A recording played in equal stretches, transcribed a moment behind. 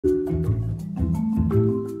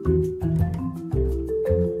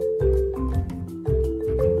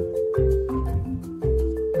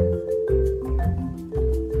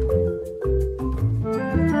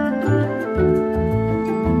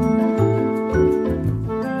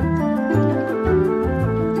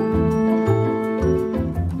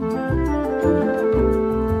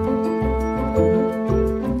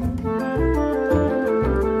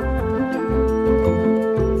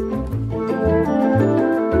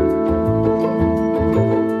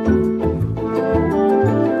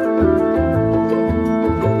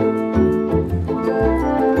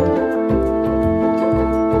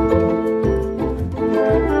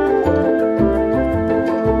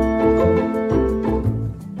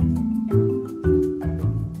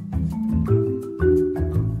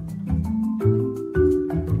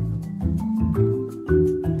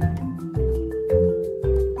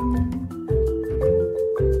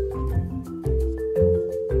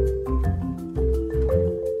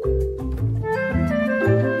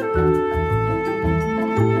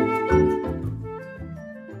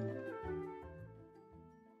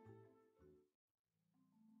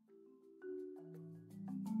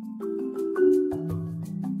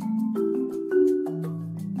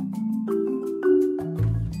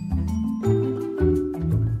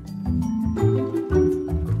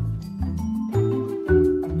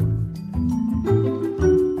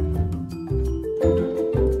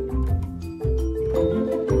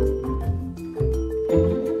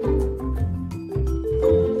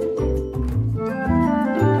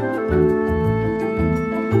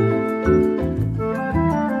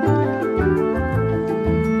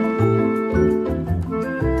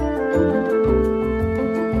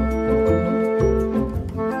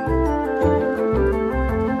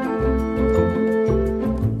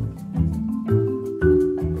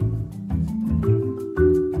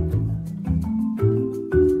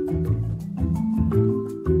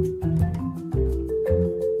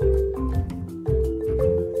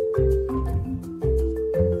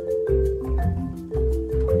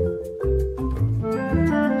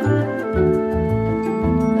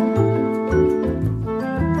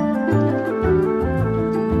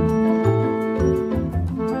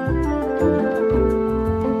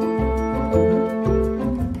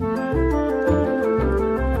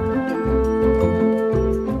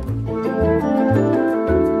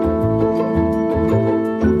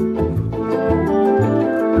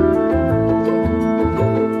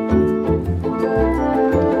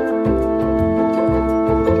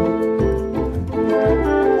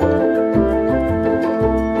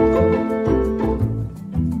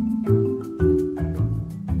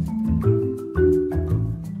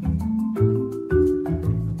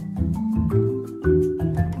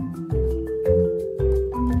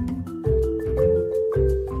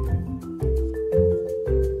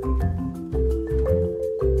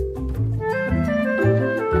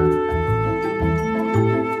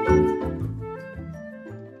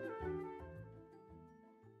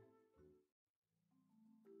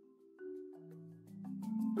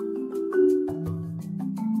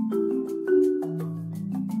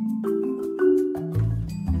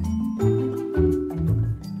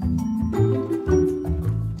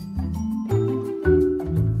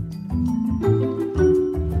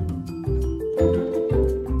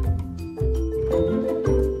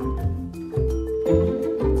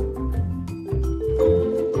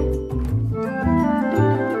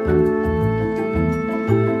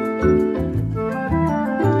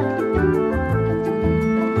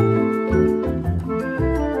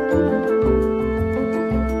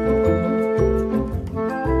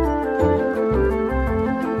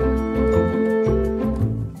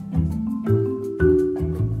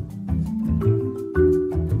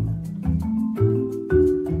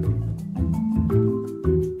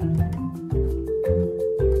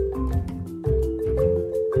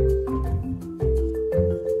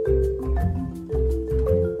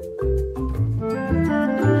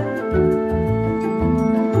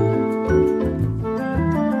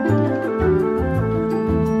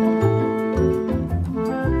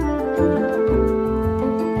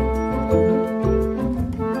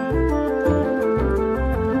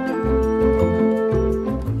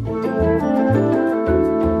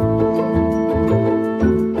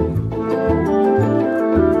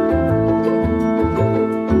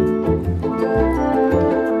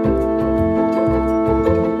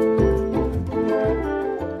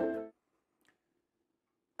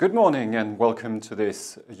morning and welcome to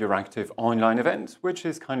this Euractiv online event, which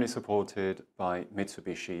is kindly supported by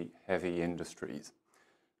Mitsubishi Heavy Industries.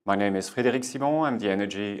 My name is Frédéric Simon, I'm the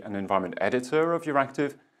Energy and Environment Editor of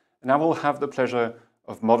Euractiv, and I will have the pleasure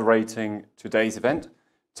of moderating today's event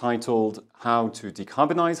titled How to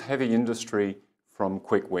Decarbonize Heavy Industry from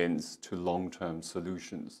Quick Wins to Long-Term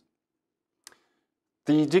Solutions.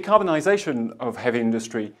 The decarbonisation of heavy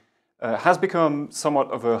industry has become somewhat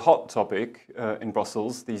of a hot topic in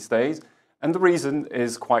Brussels these days, and the reason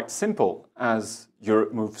is quite simple. As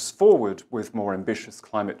Europe moves forward with more ambitious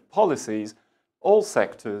climate policies, all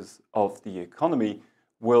sectors of the economy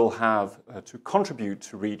will have to contribute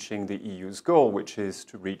to reaching the EU's goal, which is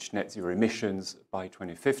to reach net zero emissions by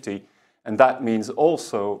 2050, and that means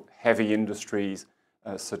also heavy industries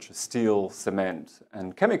such as steel, cement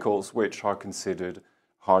and chemicals, which are considered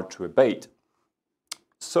hard to abate.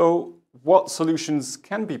 So what solutions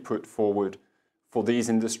can be put forward for these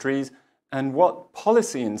industries, and what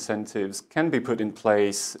policy incentives can be put in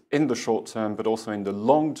place in the short term but also in the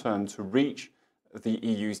long term to reach the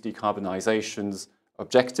EU's decarbonisation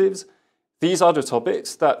objectives? These are the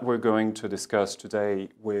topics that we're going to discuss today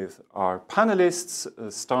with our panelists,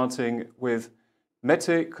 starting with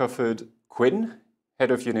Mette Kofoed-Quinn,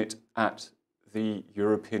 Head of Unit at the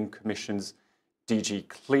European Commission's DG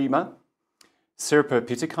Klima, Sirpa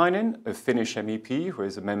Pietikäinen, a Finnish MEP who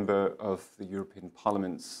is a member of the European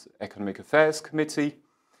Parliament's Economic Affairs Committee,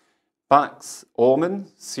 Bax Åhman,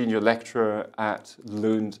 Senior Lecturer at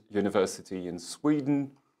Lund University in Sweden,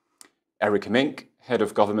 Erika Mink, Head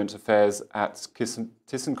of Government Affairs at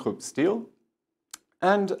ThyssenKrupp Steel,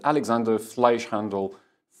 and Alexander Fleischhandel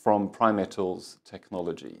from Primetals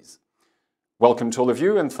Technologies. Welcome to all of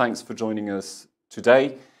you and thanks for joining us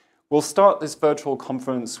today. We'll start this virtual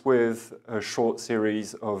conference with a short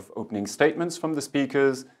series of opening statements from the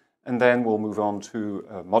speakers, and then we'll move on to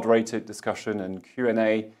a moderated discussion and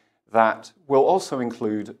Q&A that will also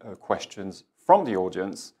include questions from the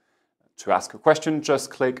audience. To ask a question, just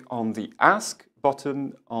click on the Ask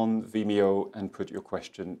button on Vimeo and put your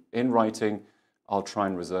question in writing. I'll try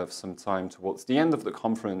and reserve some time towards the end of the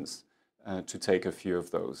conference to take a few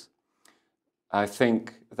of those. I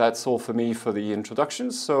think that's all for me for the introduction.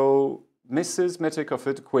 So, Mrs. Mette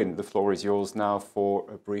Kofoed-Quinn, the floor is yours now for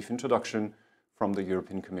a brief introduction from the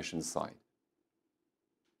European Commission side.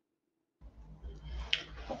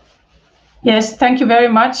 Yes, thank you very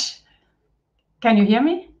much. Can you hear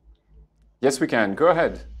me? Yes, we can. Go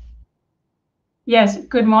ahead. Yes,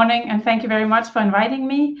 good morning, and thank you very much for inviting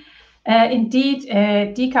me. Indeed,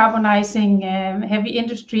 decarbonizing heavy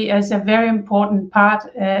industry is a very important part,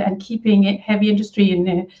 and keeping heavy industry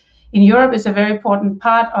in Europe is a very important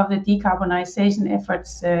part of the decarbonization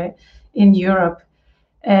efforts in Europe.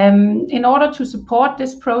 In order to support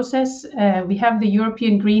this process, we have the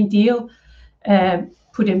European Green Deal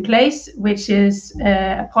put in place, which is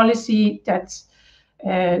a policy that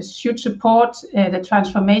should support the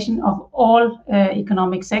transformation of all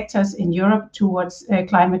economic sectors in Europe towards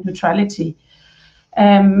climate neutrality.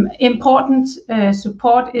 Important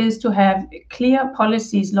support is to have clear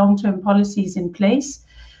policies, long-term policies in place.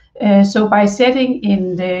 So by setting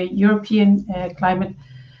in the European climate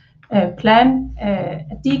plan a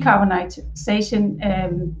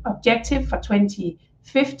decarbonization objective for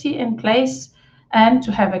 2050 in place, and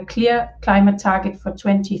to have a clear climate target for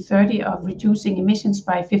 2030 of reducing emissions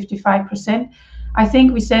by 55%. I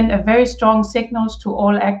think we send a very strong signals to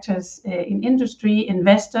all actors in industry,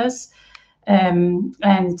 investors, and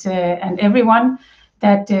everyone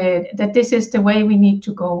that this is the way we need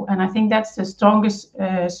to go. And I think that's the strongest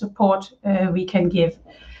support we can give.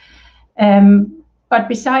 But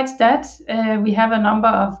besides that, we have a number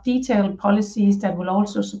of detailed policies that will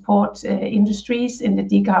also support industries in the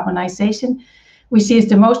decarbonization. We see as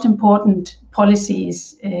the most important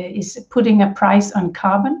policies is putting a price on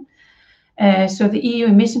carbon. So the EU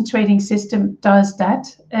emission trading system does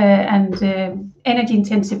that, and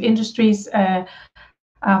energy-intensive industries are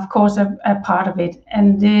of course a part of it.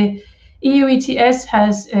 And the EU ETS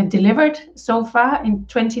has delivered so far. In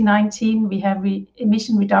 2019, we have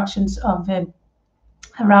emission reductions of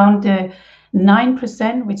around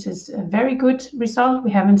 9%, which is a very good result.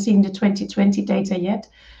 We haven't seen the 2020 data yet.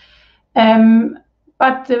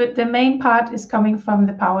 But the main part is coming from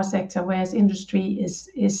the power sector, whereas industry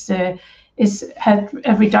had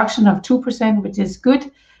a reduction of 2%, which is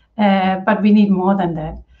good, but we need more than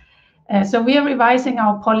that. So we are revising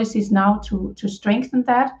our policies now to strengthen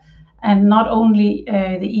that, and not only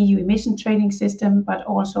the EU emission trading system, but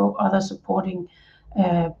also other supporting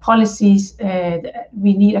policies.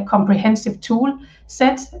 We need a comprehensive tool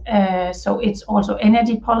set, so it's also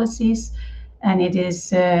energy policies, and it is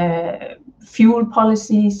fuel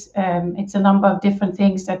policies. It's a number of different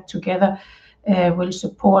things that together will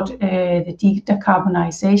support the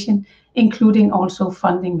decarbonization, including also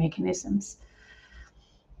funding mechanisms.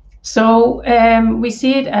 So we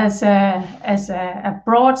see it as a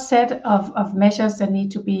broad set of measures that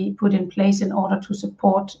need to be put in place in order to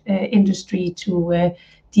support industry to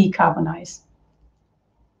decarbonize.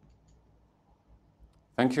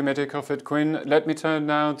 Thank you, Mette Kofoed-Quinn. Let me turn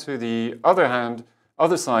now to the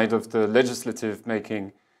other side of the legislative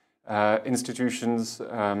making institutions.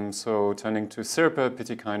 So turning to Sirpa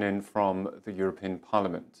Pietikäinen from the European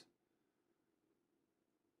Parliament.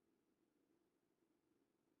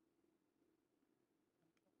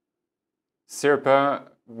 Sirpa,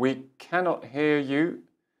 we cannot hear you.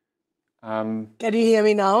 Can you hear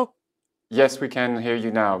me now? Yes, we can hear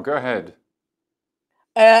you now. Go ahead.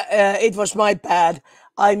 It was my bad.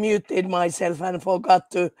 I muted myself and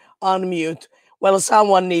forgot to unmute. Well,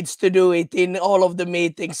 someone needs to do it in all of the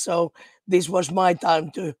meetings, so this was my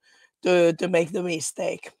time to make the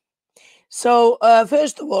mistake. So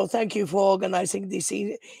first of all, thank you for organizing this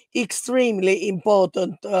extremely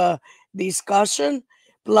important discussion.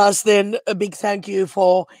 Plus, then a big thank you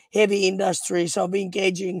for heavy industries of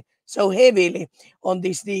engaging so heavily on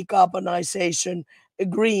this decarbonization,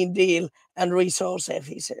 Green Deal, and resource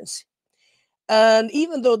efficiency. And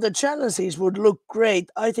even though the challenges would look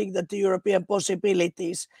great, I think that the European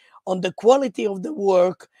possibilities on the quality of the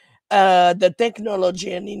work, the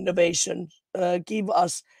technology and innovation give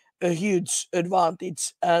us a huge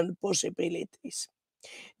advantage and possibilities.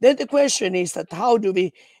 Then the question is that how do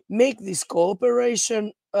we make this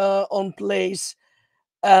cooperation on place,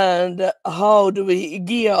 and how do we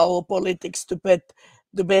gear our politics to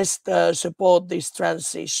the best support this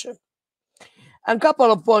transition? And a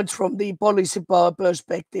couple of points from the policy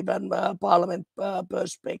perspective and parliament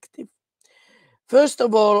perspective. First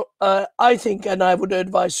of all, I think, and I would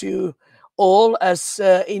advise you all as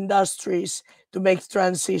industries to make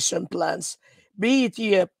transition plans, be it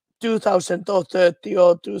year 2030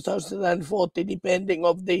 or 2040, depending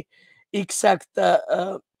on the exact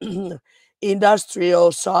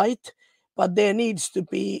industrial site, but there needs to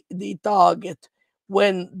be the target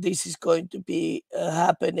when this is going to be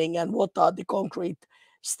happening and what are the concrete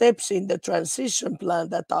steps in the transition plan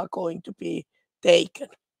that are going to be taken.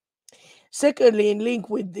 Secondly, in link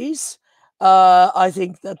with this, I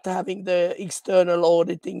think that having the external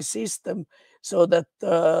auditing system so that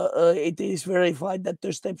it is verified that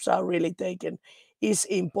the steps are really taken is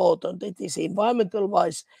important. It is environmental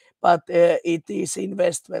wise, but it is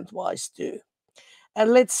investment wise too.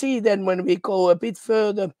 And let's see then when we go a bit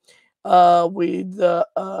further with the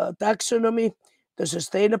taxonomy, the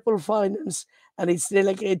sustainable finance and its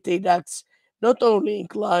delegated acts, not only in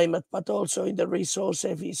climate but also in the resource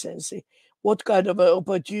efficiency, what kind of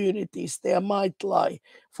opportunities there might lie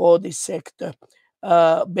for this sector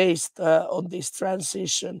based on this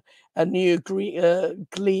transition and new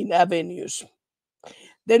clean avenues.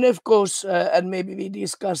 Then, of course, and maybe we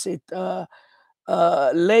discuss it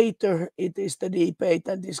later, it is the debate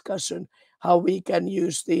and discussion how we can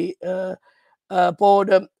use the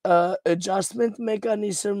border adjustment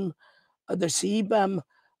mechanism, the CBAM,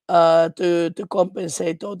 to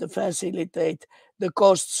compensate or to facilitate the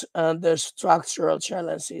costs and the structural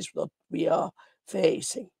challenges that we are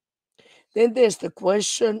facing. Then there's the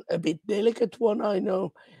question, a bit delicate one, I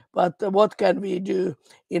know, but what can we do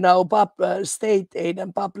in our state aid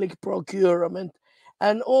and public procurement,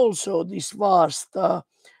 and also this vast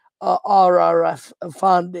RRF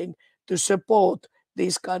funding to support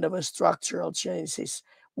these kind of structural changes,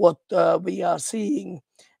 what we are seeing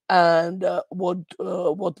and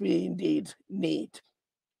what we indeed need.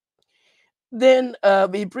 Then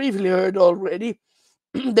we briefly heard already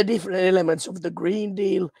the different elements of the Green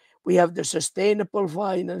Deal. We have the sustainable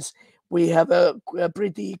finance. We have a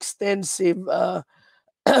pretty extensive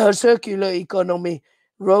circular economy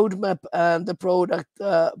roadmap, and the product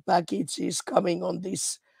package is coming on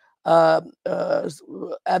this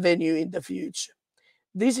avenue in the future.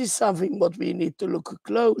 This is something what we need to look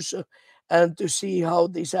closer and to see how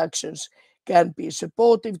these actions can be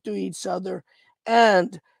supportive to each other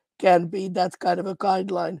and can be that kind of a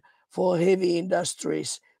guideline for heavy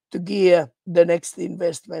industries to gear the next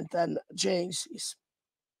investment and changes.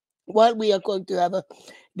 While we are going to have a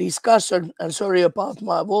discussion, and sorry about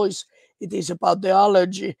my voice, it is about the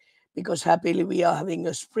allergy, because happily we are having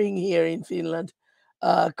a spring here in Finland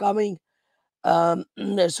coming.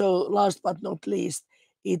 So last but not least,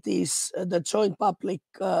 it is the joint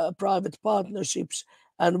public-private partnerships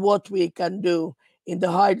and what we can do in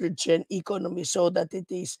the hydrogen economy so that it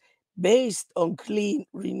is based on clean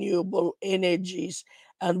renewable energies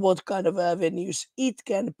and what kind of avenues it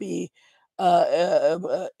can be,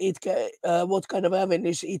 what kind of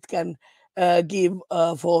avenues it can give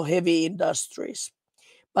for heavy industries.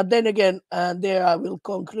 But then again, and there I will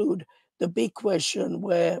conclude the big question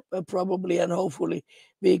where probably and hopefully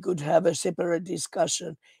we could have a separate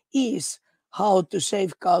discussion is how to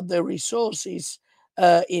safeguard the resources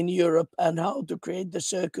in Europe and how to create the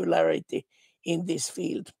circularity in this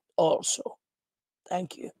field also.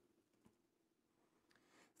 Thank you.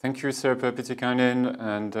 Thank you, Sirpa Pitikainen.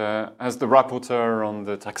 And as the rapporteur on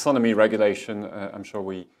the taxonomy regulation, I'm sure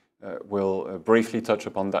we will briefly touch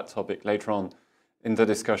upon that topic later on in the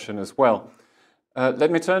discussion as well.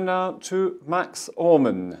 Let me turn now to Max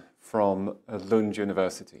Orman from Lund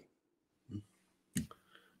University.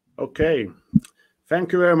 Okay,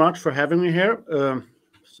 thank you very much for having me here.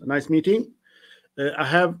 It's a nice meeting. I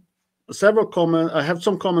have several comments. I have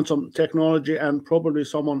some comments on technology and probably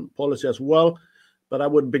some on policy as well, but I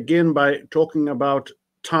would begin by talking about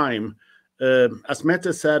time. As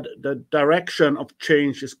Mette said, the direction of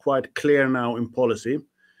change is quite clear now in policy.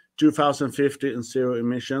 2050 and zero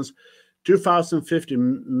emissions. 2050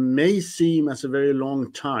 may seem as a very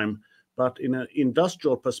long time, but in an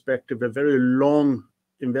industrial perspective, a very long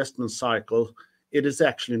investment cycle, it is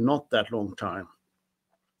actually not that long time.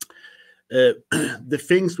 The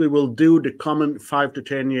things we will do the coming 5 to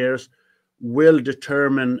 10 years will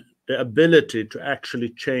determine the ability to actually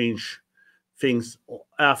change things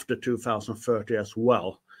after 2030 as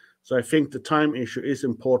well. So I think the time issue is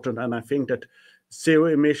important, and I think that zero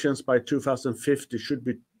emissions by 2050 should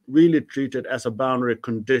be really treated as a boundary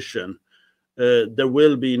condition. There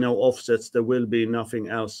will be no offsets, there will be nothing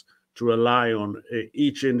else to rely on.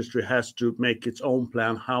 Each industry has to make its own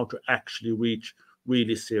plan how to actually reach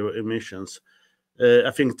really zero emissions.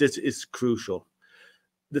 I think this is crucial.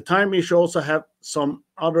 The time issue also have some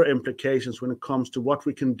other implications when it comes to what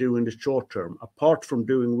we can do in the short term. Apart from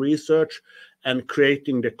doing research and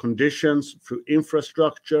creating the conditions through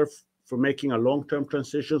infrastructure for making a long-term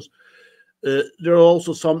transitions, there are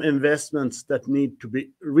also some investments that need to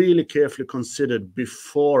be really carefully considered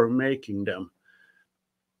before making them.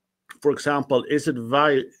 For example, is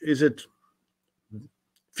it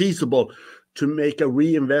feasible to make a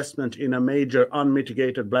reinvestment in a major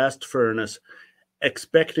unmitigated blast furnace,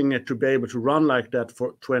 expecting it to be able to run like that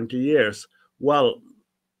for 20 years? Well,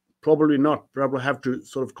 probably not. Probably have to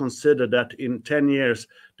sort of consider that in 10 years,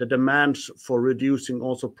 the demands for reducing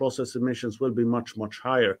also process emissions will be much, much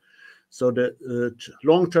higher. So the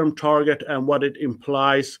long-term target and what it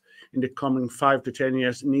implies in the coming 5 to 10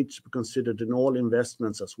 years needs to be considered in all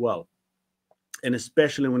investments as well. And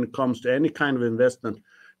especially when it comes to any kind of investment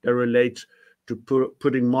that relates to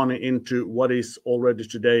putting money into what is already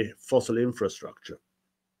today fossil infrastructure.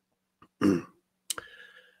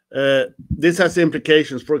 This has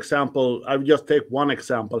implications. For example, I will just take one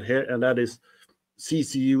example here, and that is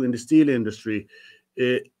CCU in the steel industry.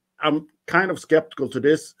 I'm kind of skeptical to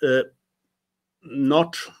this,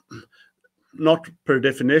 not per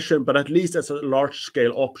definition, but at least as a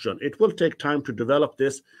large-scale option. It will take time to develop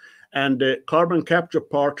this, and the carbon capture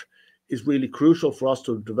part is really crucial for us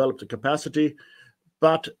to develop the capacity.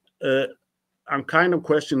 But I'm kind of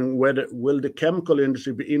questioning whether will the chemical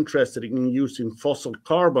industry be interested in using fossil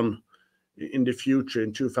carbon in the future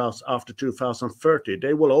after 2030.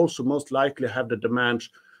 They will also most likely have the demand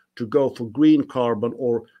to go for green carbon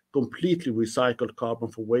or completely recycled carbon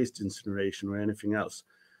for waste incineration or anything else.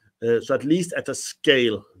 So at least at a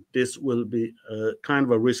scale, this will be kind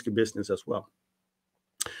of a risky business as well.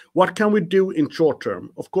 What can we do in short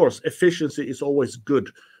term? Of course, efficiency is always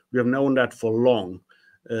good. We have known that for long.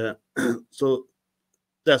 So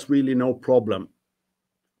that's really no problem.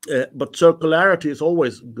 But circularity is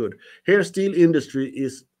always good. Here, steel industry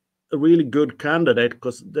is a really good candidate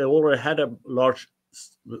because they already had a large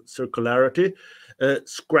circularity.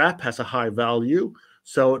 Scrap has a high value.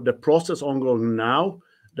 So the process ongoing now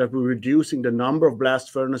that we're reducing the number of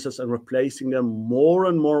blast furnaces and replacing them more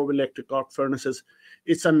and more with electric arc furnaces,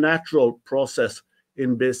 it's a natural process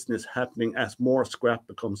in business happening as more scrap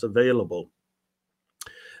becomes available.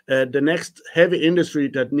 The next heavy industry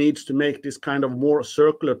that needs to make this kind of more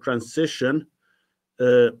circular transition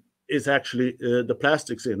is actually the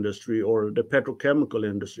plastics industry or the petrochemical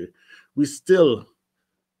industry. We still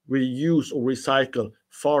reuse or recycle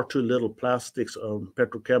far too little plastics or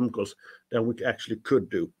petrochemicals than we actually could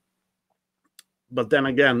do. But then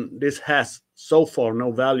again, this has so far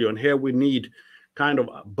no value, and here we need kind of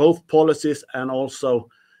both policies and also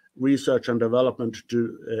research and development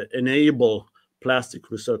to enable plastic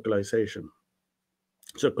circularity.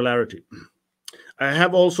 I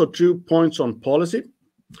have also 2 points on policy.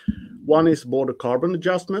 One is border carbon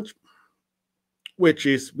adjustment, which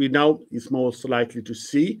is we know is most likely to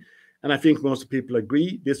see. And I think most people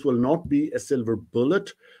agree this will not be a silver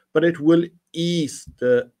bullet, but it will ease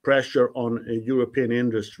the pressure on a European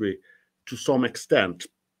industry to some extent.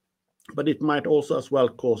 But it might also as well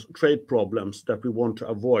cause trade problems that we want to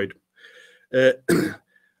avoid.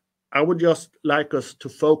 I would just like us to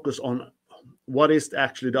focus on what is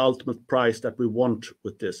actually the ultimate price that we want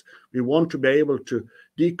with this. We want to be able to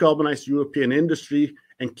decarbonize European industry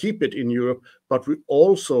and keep it in Europe, but we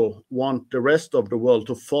also want the rest of the world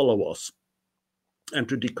to follow us and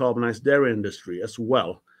to decarbonize their industry as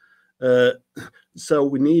well.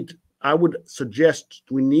 So I would suggest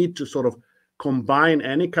we need to sort of combine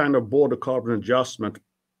any kind of border carbon adjustment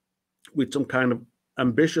with some kind of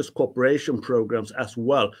ambitious cooperation programs as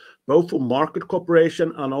well, both for market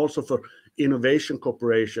cooperation and also for innovation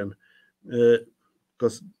cooperation,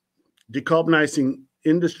 because decarbonizing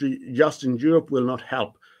industry just in Europe will not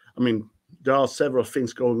help. I mean, there are several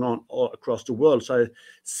things going on all across the world, so I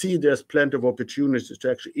see there's plenty of opportunities to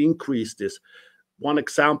actually increase this. One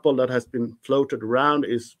example that has been floated around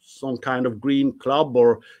is some kind of green club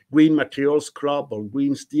or green materials club or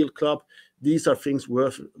green steel club. These are things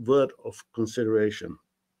worth of consideration.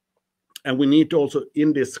 And we need to also,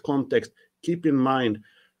 in this context, keep in mind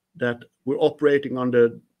that we're operating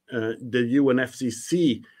under the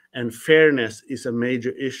UNFCCC, and fairness is a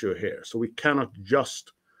major issue here. So we cannot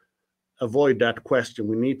just avoid that question.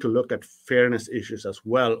 We need to look at fairness issues as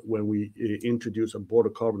well when we introduce a border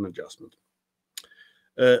carbon adjustment.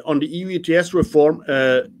 On the EU ETS reform,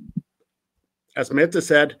 as Mette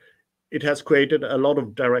said, it has created a lot of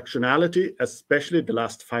directionality, especially the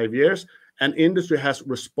last 5 years, and industry has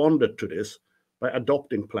responded to this by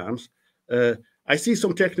adopting plans. I see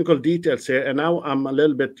some technical details here, and now I'm a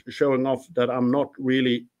little bit showing off that I'm not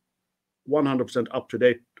really 100% up to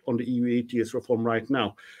date on the EU ETS reform right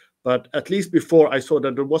now. But at least before, I saw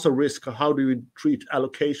that there was a risk of how do we treat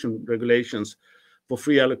allocation regulations for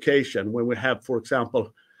free allocation when we have, for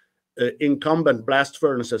example, incumbent blast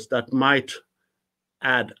furnaces that might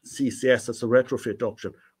add CCS as a retrofit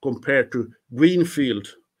option compared to greenfield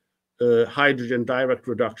hydrogen direct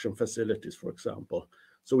reduction facilities, for example.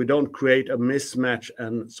 So we don't create a mismatch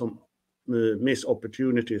and some missed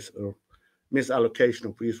opportunities or misallocation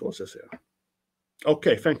of resources here.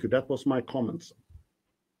 Okay, thank you. That was my comments.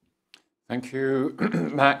 Thank you,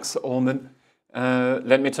 Max Ullman.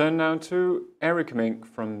 Let me turn now to Eric Mink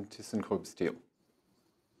from ThyssenKrupp Steel.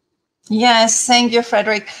 Yes, thank you,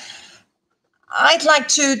 Frederick. I'd like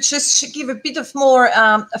to just give a bit of more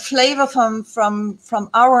a flavor from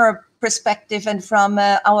our perspective and from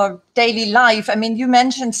our daily life. I mean, you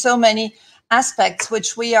mentioned so many aspects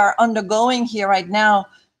which we are undergoing here right now.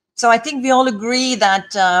 So I think we all agree that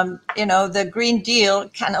the Green Deal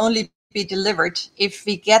can only be delivered if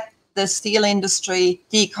we get the steel industry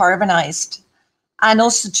decarbonized. And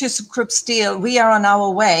also ThyssenKrupp Steel, we are on our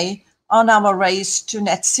way, on our race to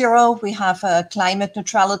net zero. We have a climate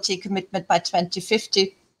neutrality commitment by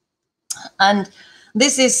 2050. And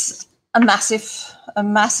this is a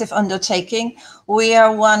massive undertaking. We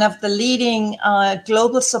are one of the leading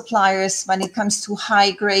global suppliers when it comes to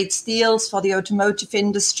high-grade steels for the automotive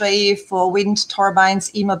industry, for wind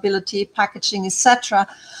turbines, e-mobility, packaging, etc.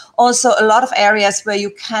 Also, a lot of areas where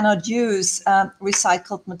you cannot use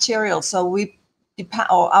recycled material. So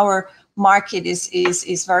our market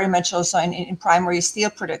is very much also in primary steel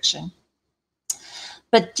production.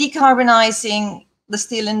 But decarbonizing the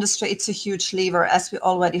steel industry, it's a huge lever, as we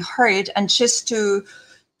already heard. And just to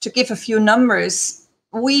give a few numbers,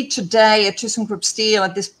 we today at ThyssenKrupp Steel,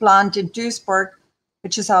 at this plant in Duisburg,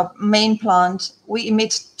 which is our main plant, we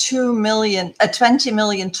emit 20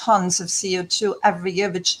 million tons of CO2 every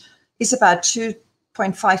year, which is about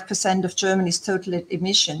 2.5% of Germany's total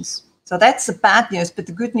emissions. So that's the bad news. But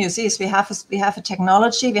the good news is we have a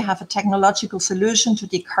technology, we have a technological solution to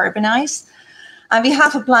decarbonize. And we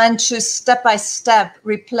have a plan to step by step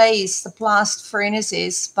replace the blast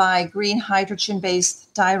furnaces by green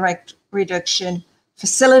hydrogen-based direct reduction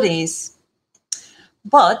facilities.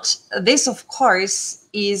 But this, of course,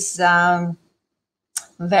 is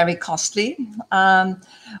very costly.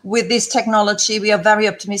 With this technology, we are very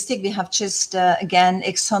optimistic. We have just, again,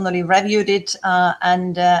 externally reviewed it,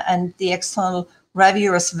 and the external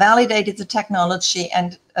reviewers validated the technology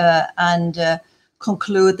and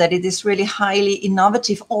conclude that it is really highly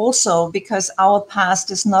innovative also because our path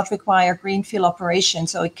does not require greenfield operation.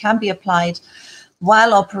 So it can be applied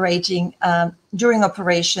while operating, during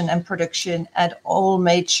operation and production at all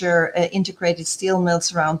major integrated steel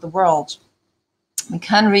mills around the world. We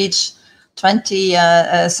can reach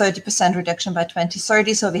 30% reduction by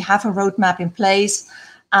 2030. So we have a roadmap in place.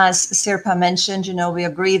 As Sirpa mentioned, we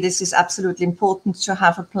agree this is absolutely important to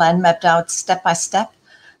have a plan mapped out step by step.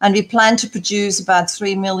 And we plan to produce about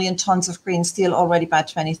 3 million tons of green steel already by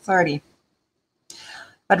 2030.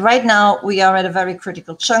 But right now we are at a very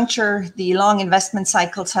critical juncture. The long investment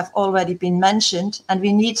cycles have already been mentioned, and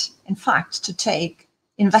we need, in fact, to take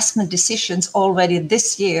investment decisions already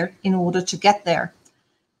this year in order to get there.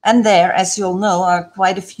 And there, as you all know, are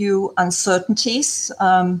quite a few uncertainties.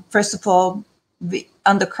 First of all,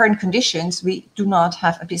 under current conditions, we do not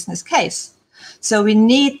have a business case. So we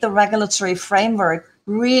need the regulatory framework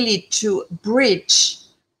really to bridge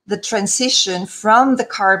the transition from the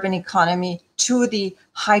carbon economy to the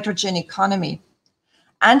hydrogen economy.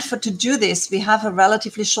 And to do this, we have a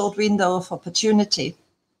relatively short window of opportunity.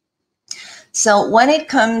 So when it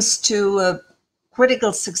comes to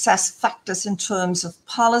critical success factors in terms of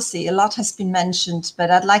policy, a lot has been mentioned,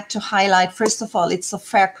 but I'd like to highlight, first of all, it's a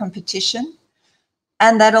fair competition.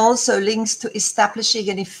 And that also links to establishing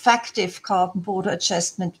an effective carbon border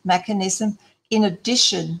adjustment mechanism in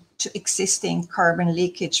addition to existing carbon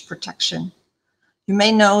leakage protection. You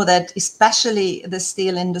may know that especially the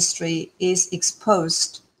steel industry is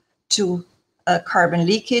exposed to carbon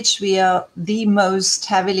leakage. We are the most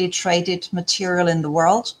heavily traded material in the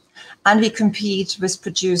world, and we compete with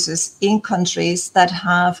producers in countries that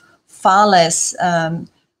have far less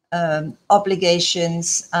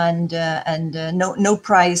obligations and no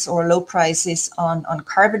price or low prices on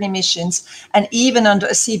carbon emissions. And even under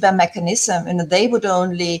a CBAM mechanism, they would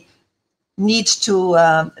only need to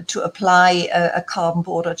apply a carbon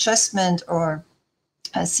border adjustment or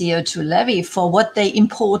a CO2 levy for what they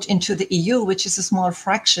import into the EU, which is a small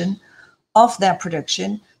fraction of their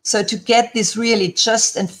production. So to get this really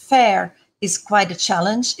just and fair is quite a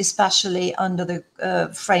challenge, especially under the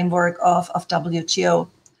framework of WTO.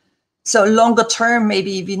 So longer term,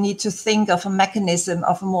 maybe we need to think of a mechanism,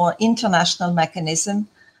 of a more international mechanism,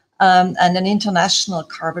 and an international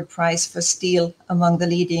carbon price for steel among the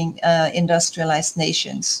leading industrialized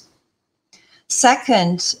nations.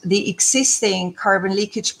 Second, the existing carbon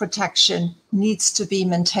leakage protection needs to be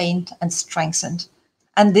maintained and strengthened.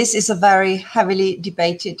 And this is a very heavily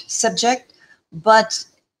debated subject, but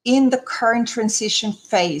in the current transition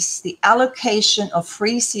phase, the allocation of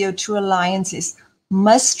free CO2 alliances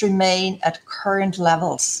must remain at current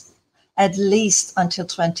levels, at least until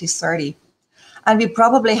 2030. And we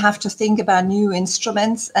probably have to think about new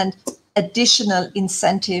instruments and additional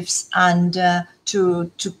incentives and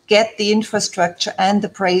to get the infrastructure and the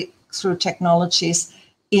breakthrough technologies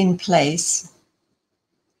in place.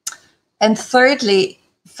 And thirdly,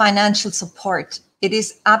 financial support. It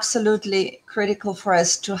is absolutely critical for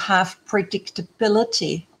us to have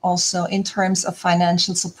predictability also in terms of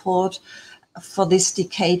financial support for this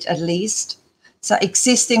decade at least. So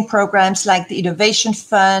existing programs like the Innovation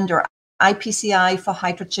Fund or IPCI for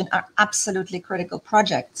hydrogen are absolutely critical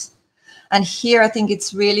projects. And here I think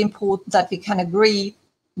it's really important that we can agree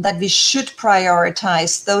that we should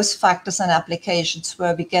prioritize those factors and applications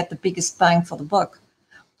where we get the biggest bang for the buck.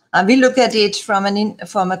 And we look at it from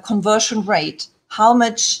a conversion rate. How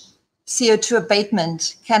much CO2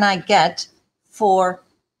 abatement can I get for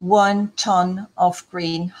 1 ton of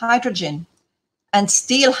green hydrogen? And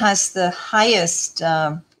steel has the highest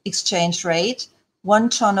exchange rate. 1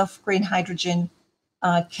 ton of green hydrogen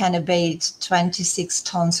can abate 26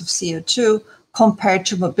 tons of CO2 compared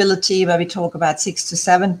to mobility, where we talk about 6 to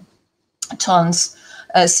 7 tons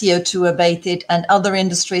CO2 abated, and other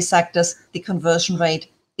industry sectors, the conversion rate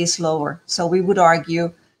is lower. So we would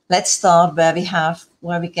argue, let's start where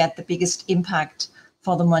we get the biggest impact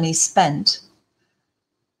for the money spent.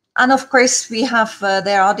 And of course, we have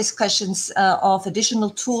there are discussions of additional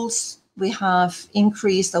tools. We have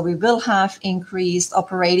increased, or we will have increased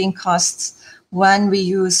operating costs when we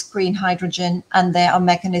use green hydrogen, and there are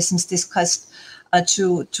mechanisms discussed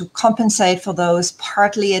to compensate for those,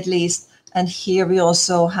 partly at least. And here we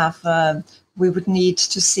also have, we would need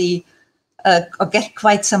to see or get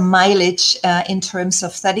quite some mileage in terms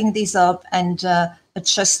of setting these up and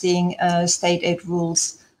adjusting state aid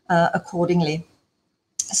rules accordingly.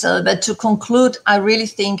 So, but to conclude, I really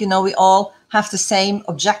think, we all have the same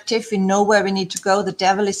objective. We know where we need to go. The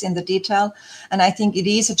devil is in the detail. And I think it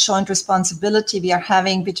is a joint responsibility we are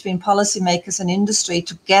having between policymakers and industry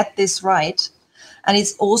to get this right. And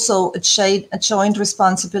it's also a joint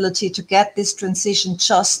responsibility to get this transition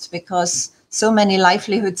just, because so many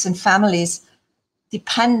livelihoods and families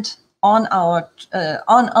depend on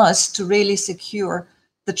us to really secure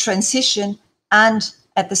the transition and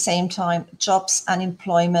at the same time jobs and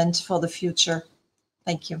employment for the future.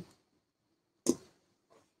 Thank you.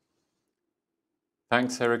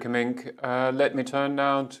 Thanks, Erika Mink. Let me turn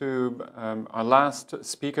now to our last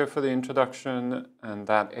speaker for the introduction, and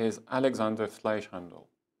that is Alexander Fleischhandel.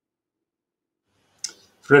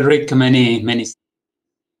 Frederick, many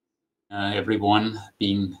everyone,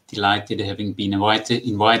 being delighted having been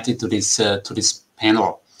invited to this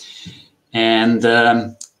panel.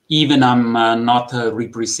 And even I'm not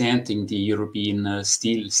representing the European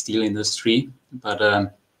steel industry,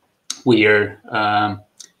 but we are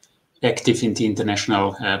active in the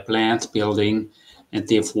international plant building and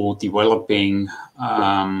therefore developing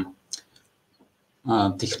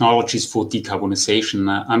technologies for decarbonization.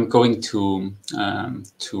 I'm going to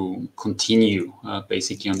continue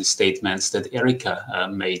basically on the statements that Erika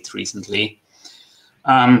made recently.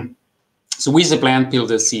 So we as a plant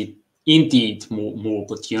builder see indeed more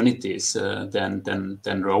opportunities than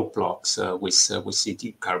roadblocks with the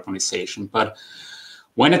decarbonization. But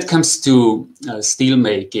when it comes to steel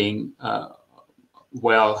making,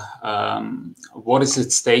 what is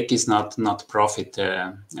at stake is not profit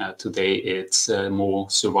today. It's more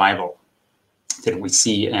survival that we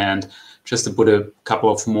see. And just to put a couple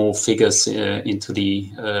of more figures into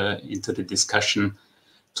the discussion,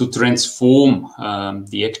 to transform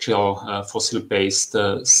the actual fossil-based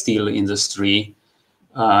steel industry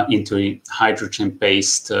into a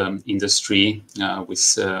hydrogen-based industry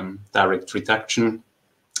with direct reduction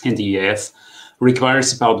in the EAF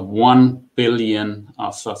requires about 1 billion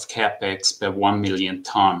of capex per 1 million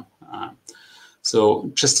ton. So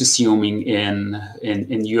just assuming in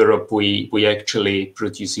Europe we actually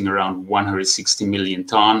producing around 160 million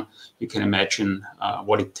ton, you can imagine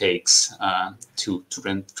what it takes to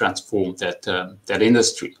transform that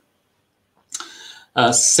industry.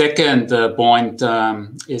 Second point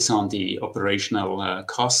is on the operational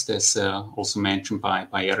cost, as also mentioned by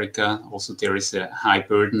Erika. Also, there is a high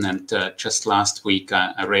burden, and just last week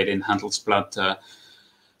I read in Handelsblatt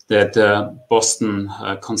that Boston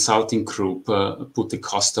Consulting Group put the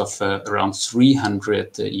cost of around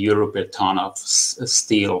 300 euro per ton of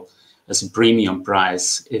steel as a premium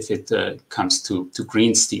price if it comes to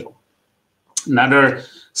green steel. Another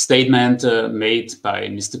statement made by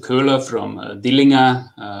Mr. Köhler from Dillinger,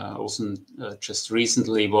 also just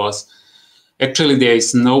recently, was actually there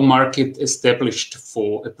is no market established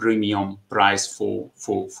for a premium price for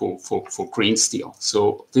green steel.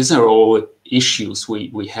 So these are all issues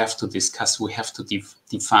we have to discuss. We have to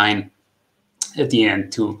define at the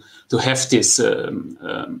end to have this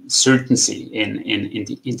certainty in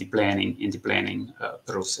the planning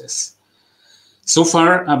process. So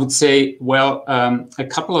far, I would say, well, a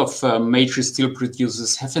couple of major steel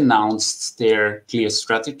producers have announced their clear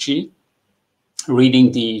strategy.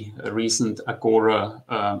 Reading the recent Agora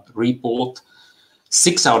report,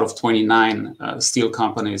 6 out of 29 steel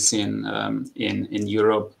companies in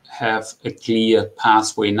Europe have a clear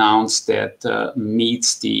pathway announced that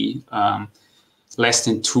meets the less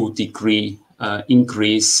than 2 degree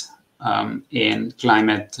increase in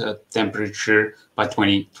climate temperature by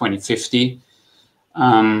 2050.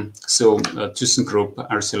 So ThyssenKrupp,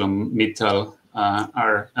 ArcelorMittal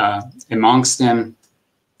are amongst them.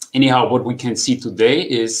 Anyhow, what we can see today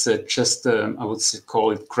is just, I would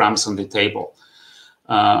call it crumbs on the table.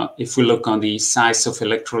 If we look on the size of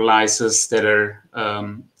electrolyzers that are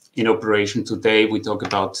in operation today, we talk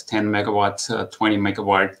about 10 megawatt, 20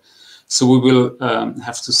 megawatt. So we will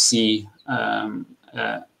have to see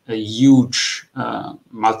a huge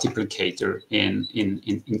multiplicator in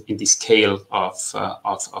the scale of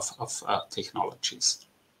technologies.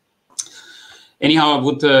 Anyhow, I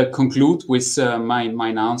would conclude with my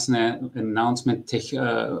announcement.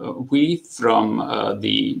 We, from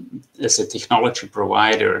as a technology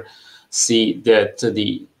provider, see that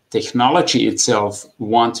the technology itself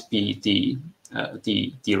won't be the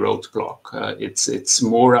roadblock. It's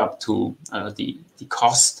more up to the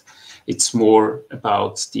cost. It's more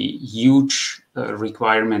about the huge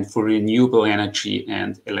requirement for renewable energy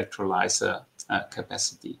and electrolyzer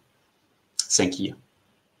capacity. Thank you.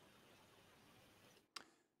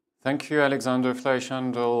 Thank you, Alexander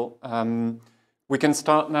Fleischhandel. We can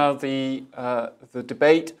start now the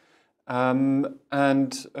debate.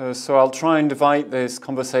 So I'll try and divide this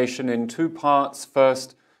conversation in 2 parts.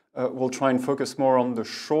 First, we'll try and focus more on the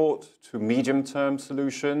short to medium-term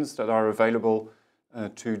solutions that are available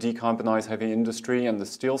to decarbonize heavy industry and the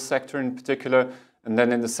steel sector in particular. And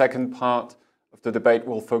then in the second part of the debate,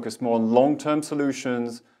 we'll focus more on long-term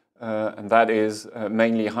solutions, and that is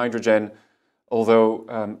mainly hydrogen.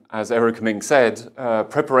 Although, as Erika Mink said,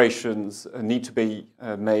 preparations need to be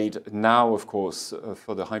made now, of course,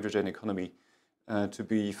 for the hydrogen economy to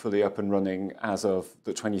be fully up and running as of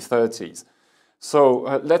the 2030s.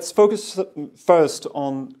 So let's focus first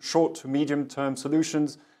on short to medium term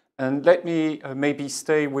solutions. And let me maybe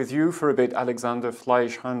stay with you for a bit, Alexander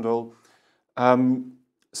Fleischhandel.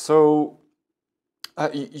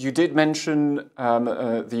 You did mention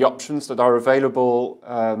the options that are available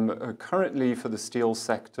currently for the steel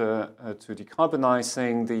sector to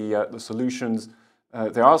decarbonising the solutions.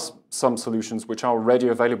 There are some solutions which are already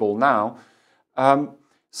available now.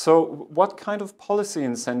 So what kind of policy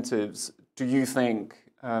incentives do you think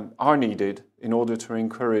are needed in order to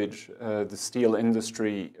encourage the steel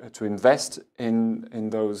industry to invest in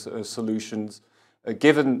those solutions,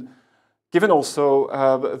 given also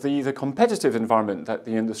the competitive environment that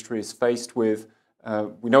the industry is faced with?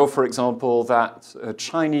 We know, for example, that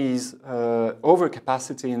Chinese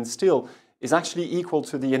overcapacity in steel is actually equal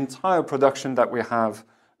to the entire production that we have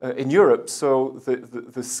in Europe. So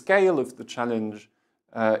the scale of the challenge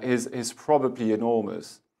is probably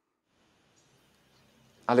enormous.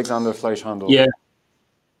 Alexander Fleischhandel.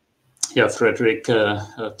 Yeah, Frederick.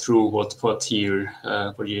 Through what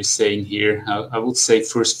you're saying here, I would say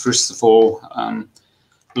first of all,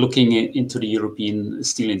 looking into the European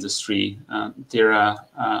steel industry, there are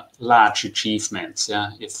large achievements.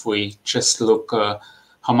 Yeah, if we just look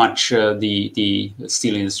how much the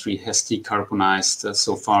steel industry has decarbonized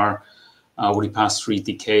so far over the past 3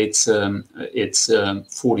 decades, it's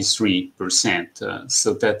 43%.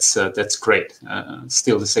 So that's great.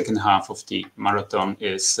 Still, the second half of the marathon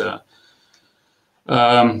is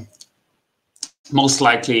most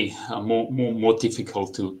likely more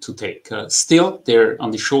difficult to take. Still, on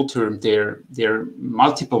the short term, there are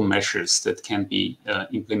multiple measures that can be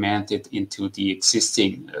implemented into the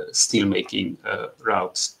existing steelmaking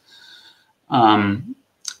routes.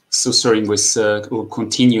 So starting with or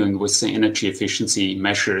continuing with the energy efficiency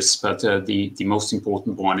measures, but the most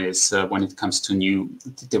important one is when it comes to the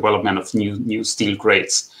development of new steel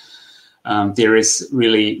grades. There is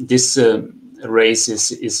really this race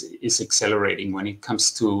is accelerating when it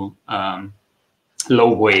comes to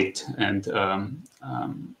low weight and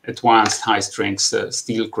advanced high strength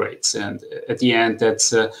steel grades, and at the end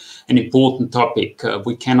that's an important topic.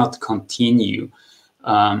 We cannot continue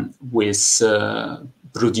with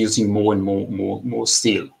producing more and more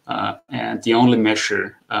steel, and the only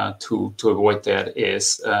measure to avoid that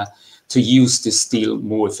is to use the steel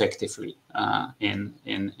more effectively in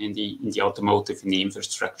the automotive, in the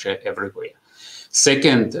infrastructure everywhere.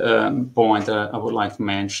 Second point I would like to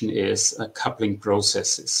mention is coupling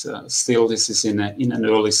processes. Still, this is in an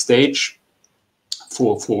early stage.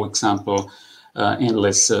 For example,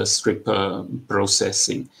 endless strip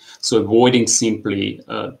processing. So avoiding simply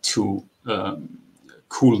to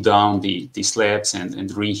cool down the slabs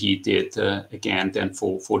and reheat it again then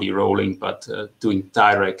for the rolling, but doing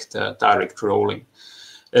direct rolling.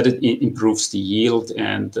 That it improves the yield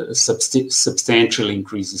and substantially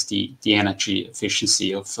increases the energy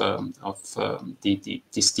efficiency of the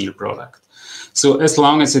steel product. So as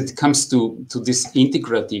long as it comes to this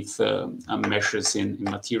integrative measures in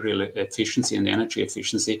material efficiency and energy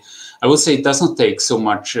efficiency, I would say it doesn't take so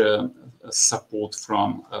much support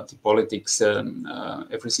from the politics.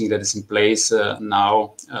 Everything that is in place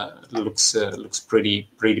now looks pretty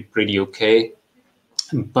okay.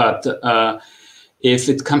 But if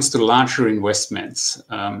it comes to larger investments,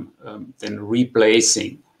 then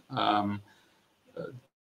replacing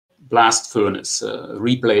blast furnace,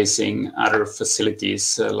 replacing other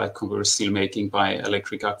facilities like converse steelmaking by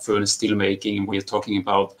electric arc furnace steelmaking, and we are talking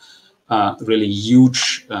about really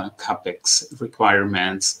huge capex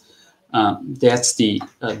requirements. That's the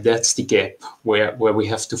gap where we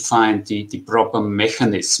have to find the proper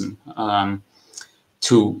mechanism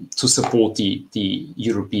to support the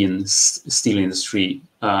European steel industry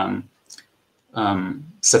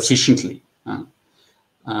sufficiently.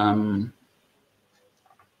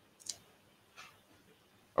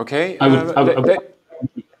 Okay.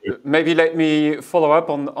 Maybe let me follow up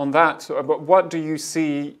on that. But what do you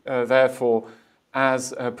see, therefore,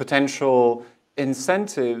 as potential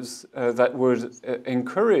incentives that would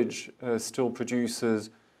encourage steel producers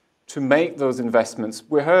to make those investments?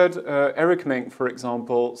 We heard Eric Mink, for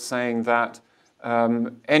example, saying that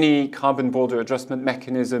any carbon border adjustment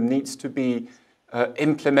mechanism needs to be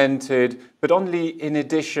implemented, but only in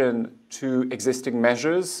addition to existing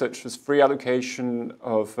measures such as free allocation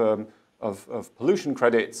of pollution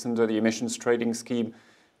credits under the emissions trading scheme.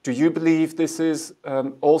 Do you believe this is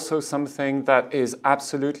also something that is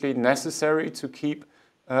absolutely necessary to keep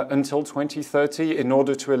until 2030 in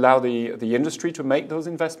order to allow the industry to make those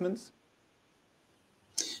investments?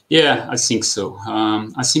 Yeah, I think so.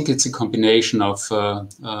 I think it's a combination of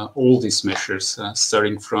all these measures,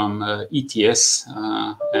 starting from ETS,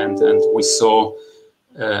 and we saw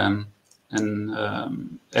an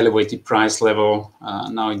elevated price level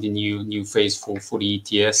now in the new phase for the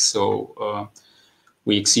ETS. So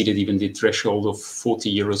we exceeded even the threshold of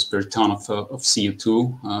 40 euros per ton of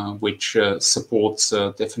CO2, which supports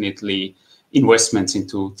definitely investments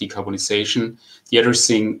into decarbonisation. The other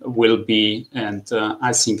thing will be, and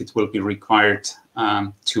I think it will be required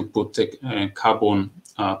to put a carbon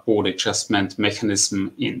board adjustment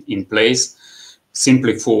mechanism in place,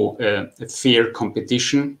 simply for a fair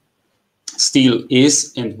competition. Steel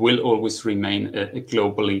is and will always remain a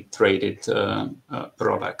globally traded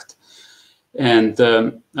product. And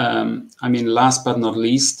I mean, last but not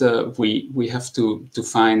least, we have to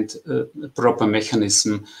find a proper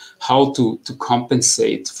mechanism how to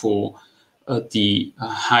compensate for the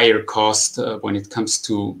higher cost when it comes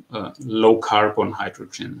to low carbon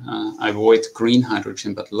hydrogen. I avoid green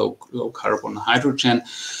hydrogen, but low carbon hydrogen.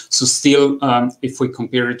 So still, if we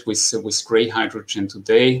compare it with gray hydrogen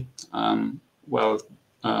today, well,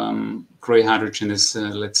 gray hydrogen is,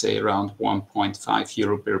 let's say, around 1.5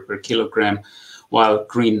 euro per kilogram, while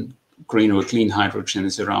green or clean hydrogen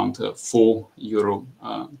is around 4 euro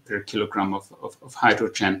per kilogram of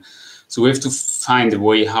hydrogen. So we have to find a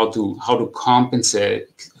way how to compensate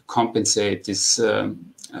this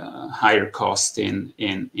higher cost in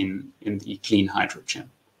the clean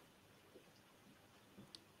hydrogen.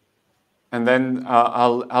 And then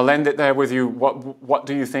I'll end it there with you. What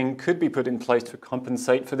do you think could be put in place to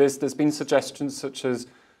compensate for this? There's been suggestions such as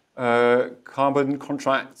carbon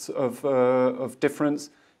contracts of difference.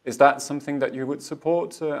 Is that something that you would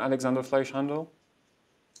support, Alexander Fleischhandel?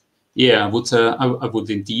 Yeah, I would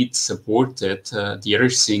indeed support that. The other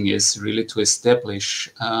thing is really to establish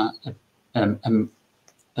a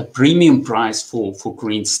premium price for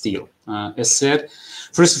green steel. As said,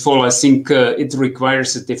 first of all, I think it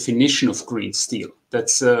requires a definition of green steel.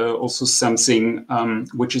 That's also something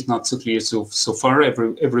which is not so clear so far.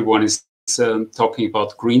 Everyone is talking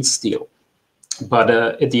about green steel, but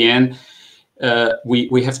at the end,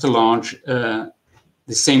 we have to launch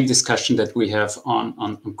the same discussion that we have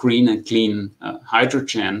on green and clean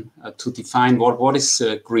hydrogen to define what is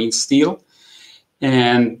green steel.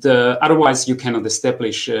 And otherwise, you cannot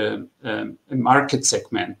establish a market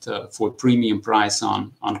segment for a premium price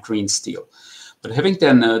on green steel. But having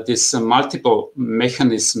then these multiple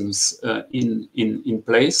mechanisms in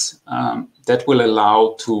place, that will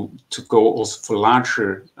allow to go also for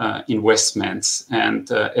larger investments.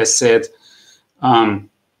 And as said,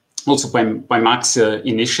 also by Max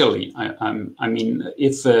initially, I mean,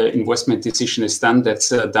 if investment decision is done, that's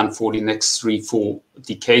done for the next 3-4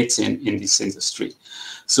 decades in this industry.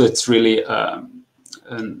 So it's really an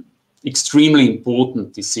extremely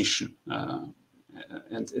important decision,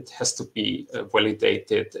 and it has to be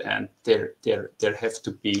validated, and there have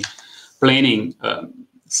to be planning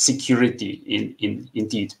security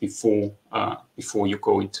indeed before you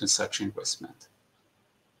go into such investment.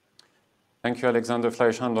 Thank you, Alexander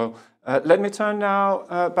Fleischhandel. Let me turn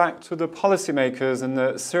now back to the policymakers and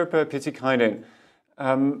the Sirpa Pietikäinen.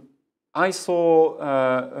 I saw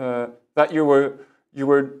that you were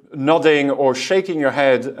nodding or shaking your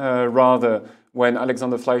head rather when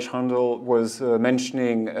Alexander Fleischhandel was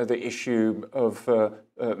mentioning the issue of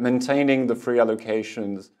maintaining the free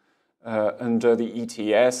allocations under the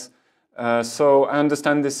ETS. So I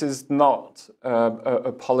understand this is not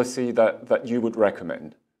a policy that you would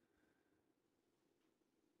recommend.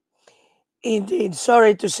 Indeed,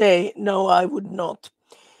 sorry to say, no, I would not.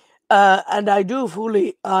 And I do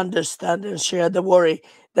fully understand and share the worry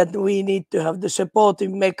that we need to have the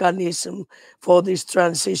supporting mechanism for this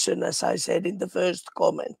transition, as I said in the first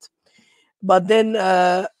comment. But then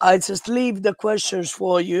I just leave the questions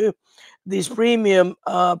for you. This premium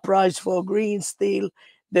price for green steel,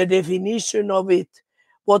 the definition of it,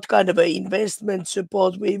 what kind of an investment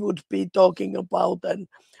support we would be talking about, and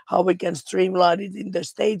how we can streamline it in the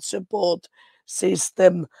state support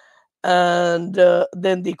system. And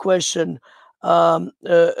then the question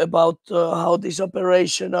about how this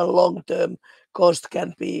operational long-term cost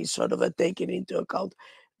can be sort of taken into account.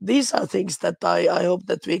 These are things that I hope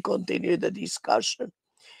that we continue the discussion.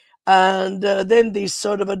 And then this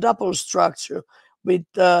sort of a double structure with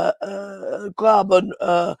carbon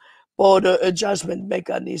border adjustment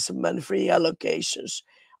mechanism and free allocations.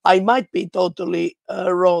 I might be totally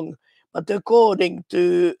wrong, but according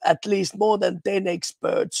to at least more than 10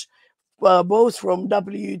 experts, both from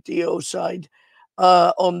WTO side,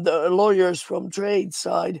 on the lawyers from trade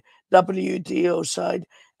side, WTO side,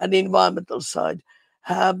 and environmental side,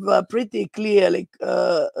 have pretty clearly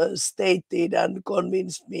stated and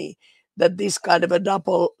convinced me that this kind of a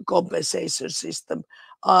double compensation system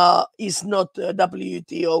is not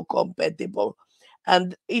WTO compatible,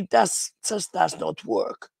 and it just does not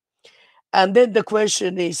work. And then the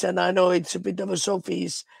question is, and I know it's a bit of a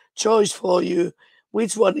Sophie's choice for you,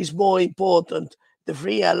 which one is more important, the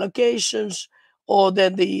free allocations or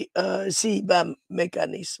then the CBAM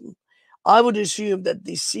mechanism? I would assume that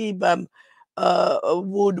the CBAM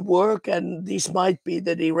would work, and this might be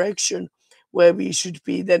the direction where we should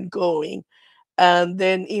be then going. And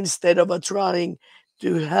then instead of trying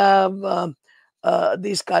to have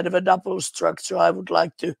this kind of a double structure, I would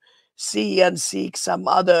like to see and seek some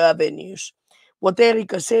other avenues. What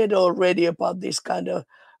Erika said already about this kind of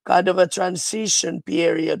a transition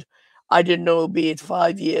period, I don't know, be it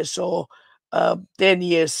 5 years or 10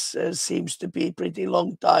 years, seems to be pretty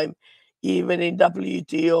long time, even in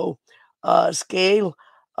WTO scale.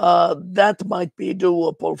 That might be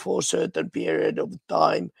doable for a certain period of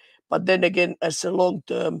time. But then again, as a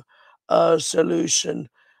long-term solution,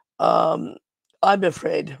 I'm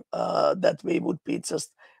afraid that we would be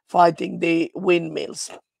just fighting the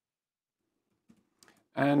windmills.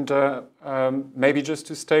 And maybe just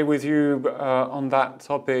to stay with you on that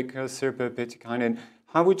topic, Sirpa Pietikäinen,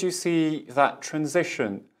 how would you see that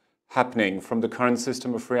transition happening from the current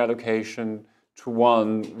system of free allocation to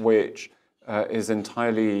one which is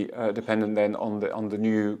entirely dependent then on the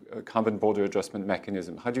new carbon border adjustment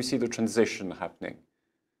mechanism? How do you see the transition happening?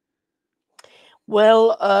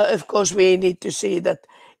 Well, of course, we need to see that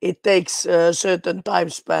it takes a certain time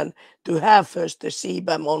span to have first the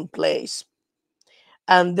CBAM on place.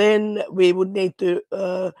 And then we would need to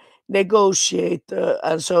negotiate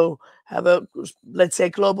and so have a, let's say,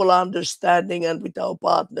 global understanding, and with our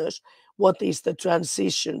partners, what is the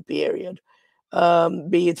transition period.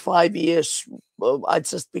 Be it 5 years, I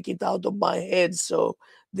just pick it out of my head, so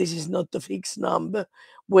this is not a fixed number,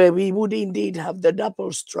 where we would indeed have the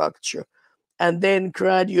double structure. And then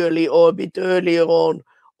gradually, or a bit earlier on,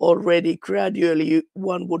 already gradually,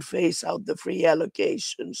 one would phase out the free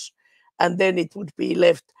allocations. And then it would be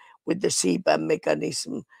left with the CBAM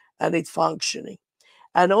mechanism and it functioning.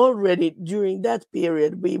 And already during that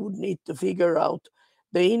period, we would need to figure out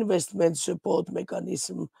the investment support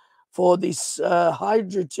mechanism for this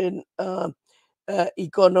hydrogen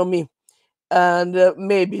economy, and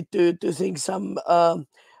maybe to think some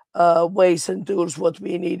ways and tools what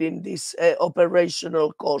we need in these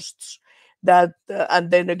operational costs. That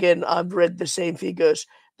and then again, I've read the same figures.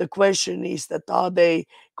 The question is that are they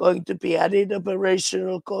going to be added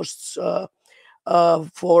operational costs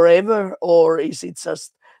forever, or is it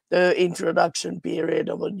just the introduction period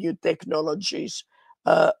of new technologies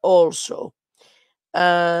also?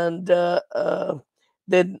 And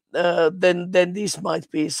then this might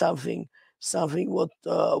be something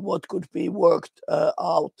what could be worked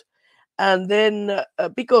out. And then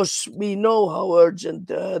because we know how urgent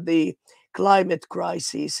the climate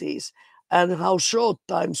crisis is and how short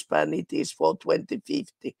time span it is for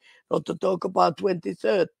 2050, not to talk about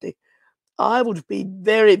 2030, I would be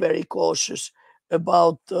very, very cautious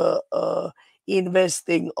about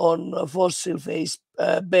investing on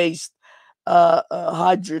fossil-based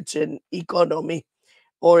hydrogen economy,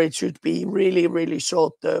 or it should be really, really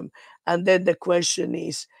short term. And then the question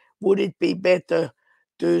is, would it be better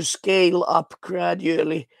to scale up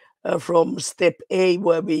gradually from step A,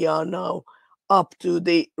 where we are now, up to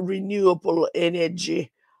the renewable energy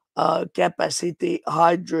capacity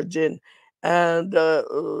hydrogen, and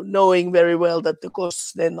knowing very well that the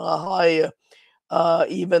costs then are higher,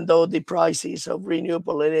 even though the prices of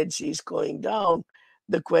renewable energy is going down.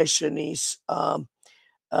 The question is what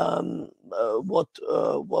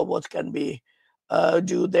can we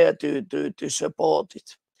do there to support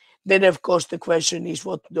it. Then, of course, the question is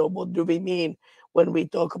what do we mean when we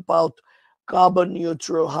talk about carbon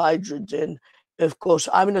neutral hydrogen? Of course,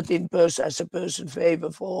 I'm not as a person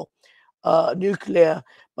favor for nuclear,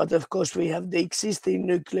 but of course we have the existing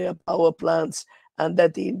nuclear power plants, and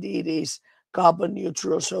that indeed is carbon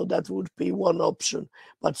neutral, so that would be one option.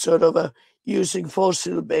 But sort of using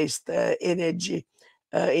fossil-based energy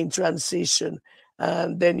in transition,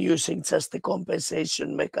 and then using just the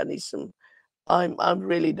compensation mechanism, I'm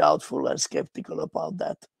really doubtful and skeptical about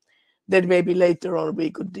that. Then maybe later on we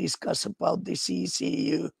could discuss about the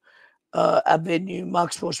CCU avenue.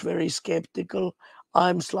 Max was very skeptical.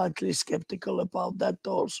 I'm slightly skeptical about that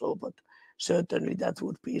also, but certainly that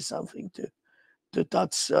would be something to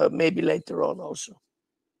touch maybe later on also.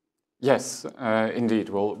 Yes, indeed.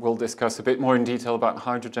 We'll discuss a bit more in detail about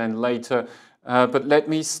hydrogen later. But let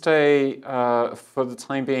me stay for the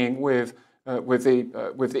time being with with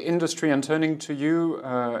the industry. And turning to you,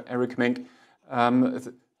 Erik Mink,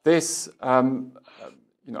 this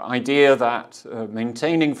idea that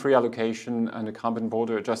maintaining free allocation and a carbon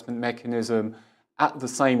border adjustment mechanism at the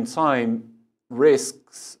same time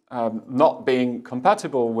risks not being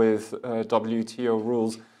compatible with WTO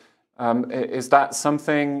rules. Is that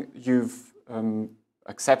something you've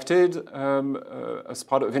accepted as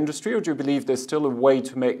part of industry, or do you believe there's still a way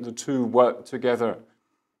to make the two work together?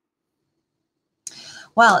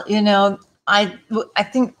 Well, I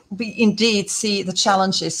think we indeed see the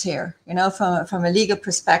challenges here, from a legal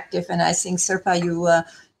perspective, and I think Sirpa,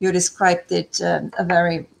 you described it a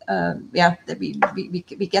very that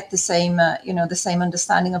we get the same the same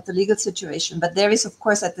understanding of the legal situation, but there is of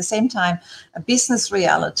course at the same time a business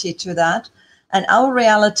reality to that, and our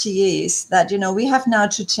reality is that we have now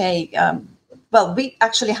to take we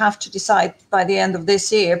actually have to decide by the end of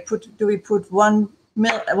this year, do we put 1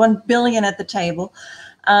 billion at the table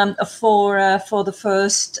for the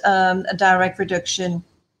first direct reduction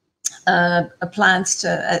plans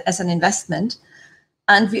as an investment.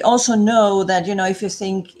 And we also know that if you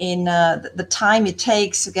think in the time it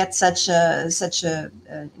takes to get such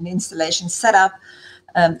an installation set up,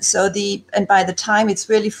 and by the time it's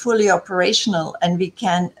really fully operational and we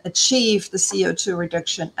can achieve the CO2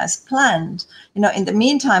 reduction as planned, in the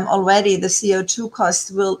meantime already the CO2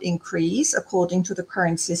 costs will increase according to the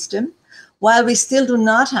current system, while we still do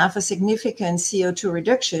not have a significant CO2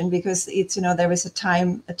 reduction because it's there is a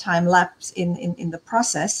time lapse in the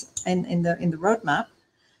process and in the roadmap.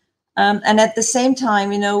 And at the same time,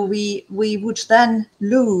 we would then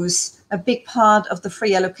lose a big part of the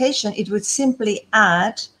free allocation. It would simply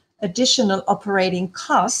add additional operating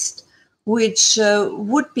cost, which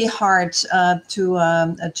would be hard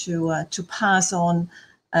to pass on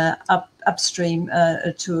upstream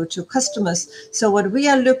to customers. So what we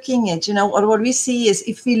are looking at, or what we see is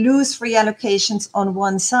if we lose free allocations on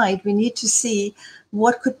one side, we need to see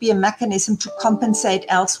what could be a mechanism to compensate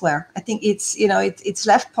elsewhere. I think it's it's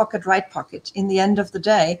left pocket, right pocket. In the end of the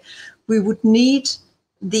day, we would need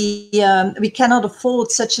we cannot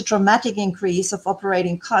afford such a dramatic increase of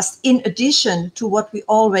operating costs in addition to what we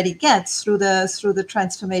already get through the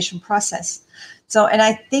transformation process. So, and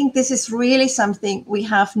I think this is really something we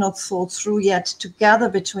have not thought through yet together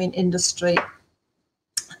between industry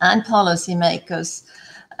and policymakers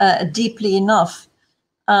deeply enough.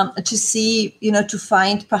 To see, to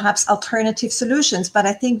find perhaps alternative solutions. But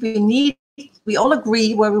I think we all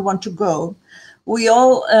agree where we want to go. We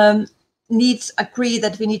all agree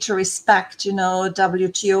that we need to respect,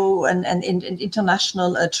 WTO and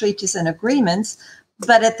international treaties and agreements.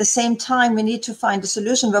 But at the same time, we need to find a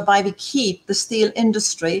solution whereby we keep the steel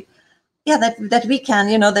industry, that we can,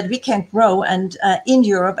 that we can grow and in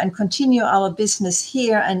Europe and continue our business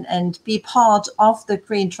here and be part of the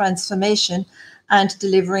green transformation and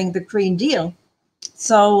delivering the Green Deal.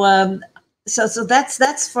 So so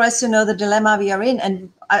that's for us, the dilemma we are in.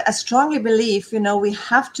 And I strongly believe, we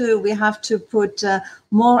have to put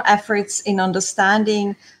more efforts in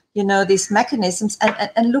understanding, these mechanisms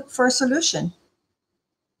and look for a solution.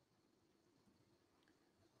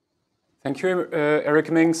 Thank you,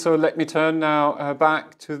 Erik Mink. So let me turn now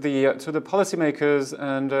back to the policymakers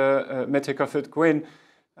and Mette Kofoed-Gwynn.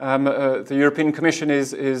 The European Commission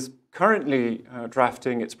is currently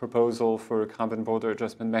drafting its proposal for a carbon border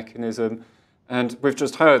adjustment mechanism, and we've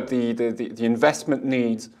just heard the investment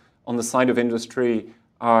needs on the side of industry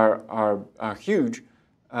are huge.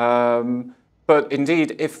 But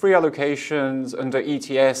indeed, if free allocations under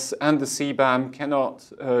ETS and the CBAM cannot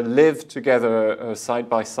live together side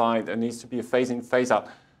by side, there needs to be a phase-in, phase-out.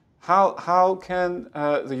 How can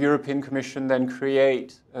the European Commission then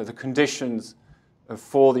create the conditions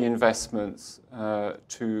for the investments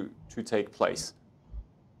to take place?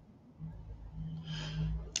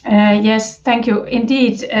 Yes, thank you.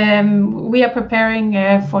 Indeed, we are preparing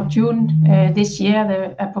for June this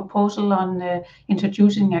year a proposal on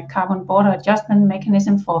introducing a carbon border adjustment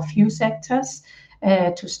mechanism for a few sectors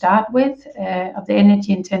to start with, of the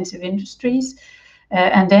energy-intensive industries,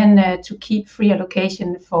 and then to keep free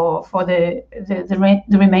allocation for the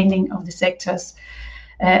remaining of the sectors.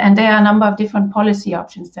 And there are a number of different policy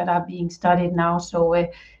options that are being studied now, so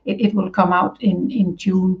it will come out in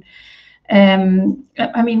June.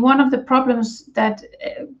 I mean, one of the problems that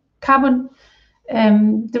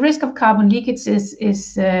the risk of carbon leakage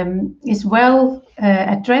is well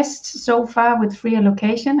addressed so far with free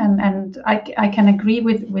allocation, and I can agree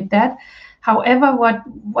with that. However,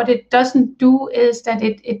 what it doesn't do is that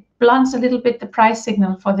it blunts a little bit the price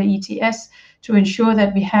signal for the ETS to ensure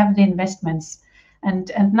that we have the investments.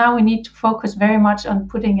 And now we need to focus very much on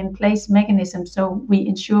putting in place mechanisms so we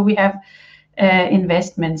ensure we have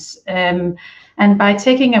investments. And by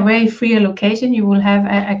taking away free allocation, you will have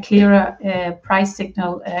a clearer price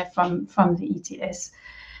signal from the ETS.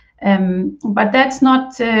 But that's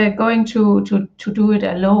not going to do it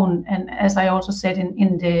alone, and as I also said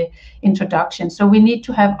in the introduction. So we need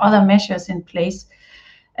to have other measures in place.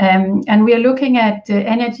 And we are looking at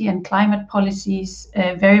energy and climate policies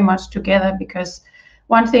very much together, because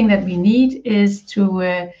one thing that we need is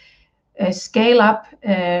to scale up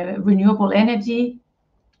renewable energy.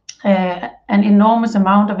 An enormous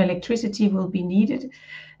amount of electricity will be needed,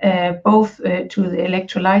 both to the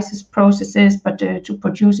electrolysis processes, but to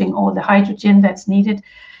producing all the hydrogen that's needed.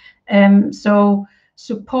 So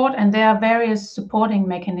support, and there are various supporting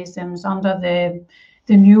mechanisms under the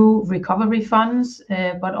new recovery funds,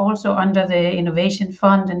 but also under the Innovation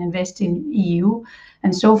Fund and Invest in EU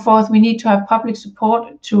and so forth. We need to have public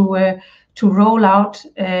support to roll out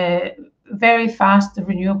very fast the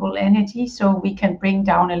renewable energy, so we can bring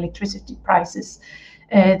down electricity prices.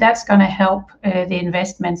 That's going to help the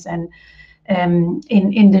investments and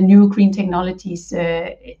in the new green technologies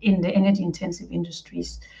in the energy intensive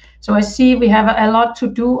industries. So I see we have a lot to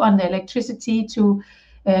do on the electricity to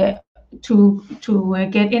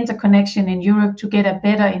get interconnection in Europe, to get a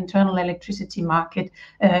better internal electricity market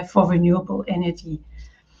for renewable energy.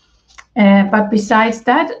 But besides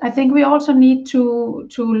that, I think we also need to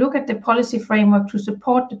look at the policy framework to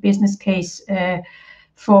support the business case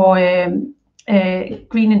for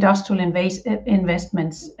green industrial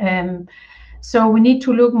investments. So we need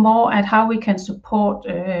to look more at how we can support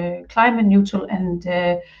climate neutral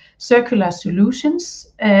and circular solutions,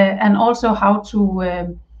 and also how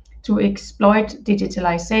to exploit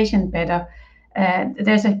digitalization better.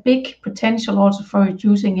 There's a big potential also for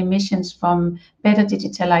reducing emissions from better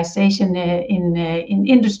digitalization in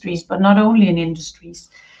industries, but not only in industries.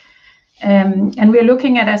 And we're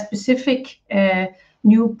looking at a specific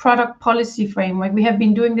new product policy framework. We have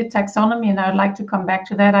been doing the taxonomy, and I'd like to come back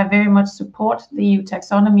to that. I very much support the EU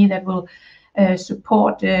taxonomy that will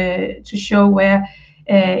support to show where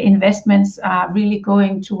investments are really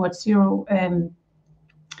going towards zero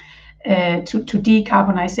to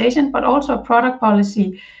decarbonisation, but also a product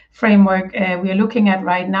policy framework we are looking at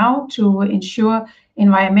right now to ensure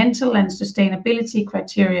environmental and sustainability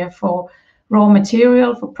criteria for raw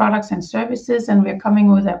material, for products and services, and we're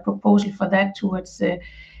coming with a proposal for that towards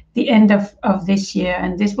the end of this year.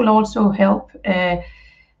 And this will also help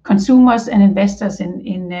consumers and investors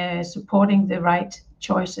in supporting the right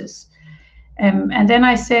choices. And then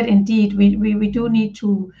I said, indeed, we do need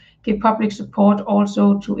to give public support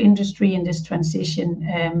also to industry in this transition.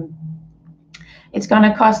 It's going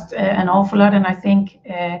to cost an awful lot, and I think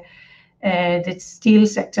the steel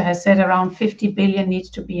sector has said around 50 billion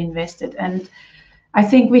needs to be invested. And I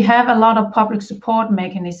think we have a lot of public support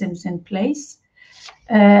mechanisms in place,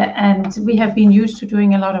 and we have been used to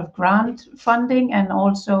doing a lot of grant funding and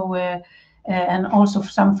also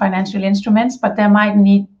some financial instruments, but there might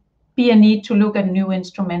be a need to look at new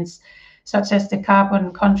instruments, such as the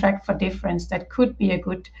carbon contract for difference, that could be a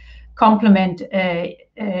good complement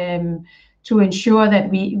to ensure that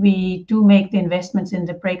we do make the investments in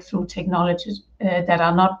the breakthrough technologies that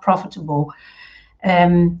are not profitable.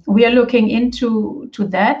 We are looking into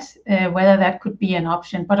that, whether that could be an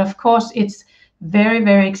option. But of course, it's very,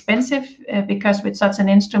 very expensive because with such an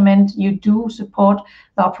instrument, you do support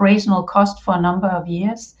the operational cost for a number of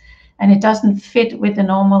years, and it doesn't fit with the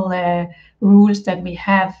normal rules that we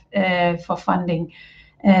have for funding.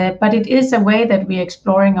 But it is a way that we're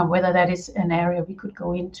exploring on whether that is an area we could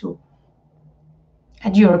go into.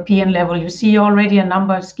 At European level, you see already a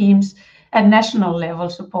number of schemes at national level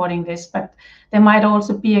supporting this, but there might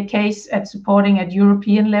also be a case at supporting at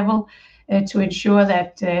European level to ensure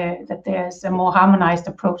that there's a more harmonized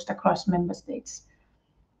approach across member states.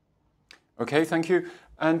 Okay, thank you.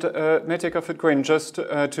 And Mette Kofoed-Green, just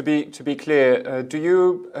to be clear, do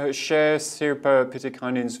you share Sirpa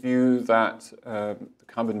Pietikäinen's view that the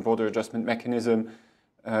carbon border adjustment mechanism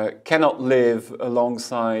cannot live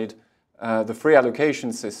alongside the free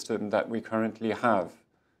allocation system that we currently have?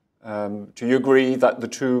 Do you agree that the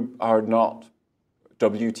two are not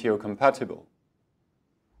WTO compatible?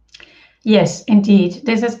 Yes, indeed.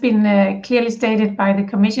 This has been clearly stated by the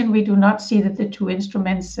Commission. We do not see that the two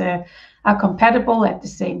instruments are compatible at the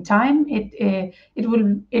same time. It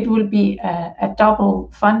will be a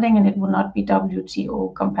double funding, and it will not be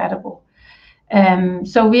WTO compatible.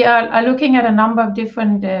 So we are looking at a number of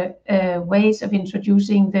different ways of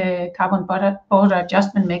introducing the carbon border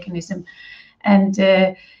adjustment mechanism, and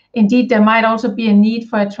indeed there might also be a need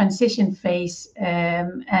for a transition phase,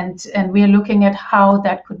 and we are looking at how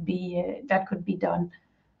that could be done.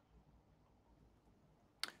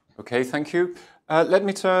 Okay, thank you. Let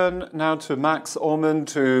me turn now to Max Ullmann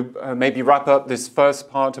to maybe wrap up this first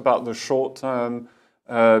part about the short-term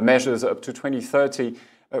measures up to 2030.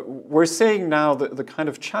 We're seeing now the kind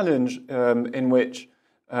of challenge in which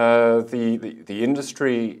the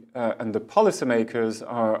industry and the policymakers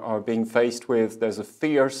are being faced with. There's a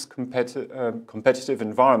fierce competitive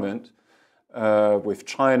environment with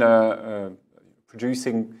China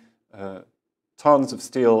producing tons of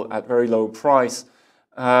steel at very low price.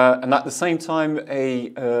 And at the same time,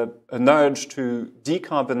 an urge to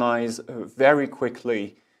decarbonize very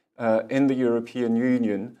quickly in the European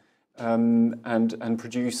Union and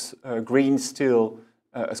produce green steel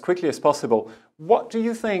as quickly as possible. What do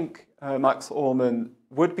you think, Max Ullmann,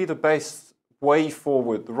 would be the best way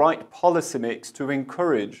forward, the right policy mix to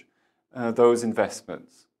encourage those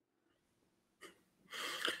investments?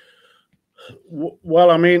 Well,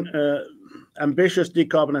 I mean, ambitious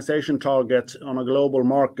decarbonization targets on a global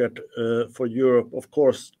market for Europe, of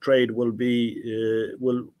course, trade will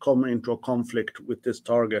come into a conflict with this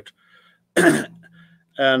target,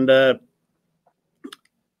 and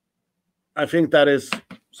I think that is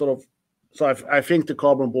sort of. So I think the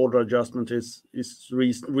carbon border adjustment is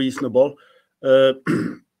reasonable,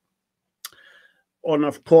 and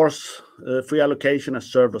of course, free allocation has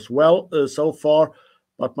served us well so far.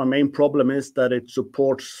 But my main problem is that it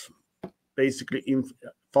supports basically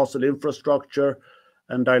fossil infrastructure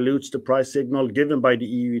and dilutes the price signal given by the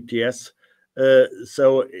EU ETS.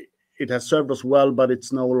 So it has served us well, but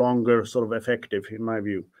it's no longer sort of effective in my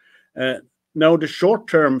view. Now, the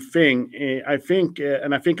short-term thing, I think,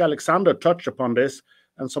 and I think Alexander touched upon this,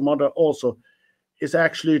 and some other also, is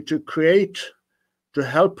actually to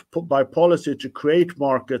help by policy to create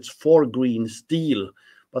markets for green steel.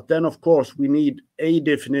 But then, of course, we need a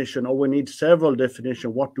definition, or we need several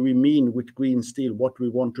definitions. What do we mean with green steel? What do we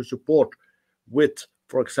want to support with,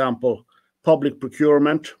 for example, public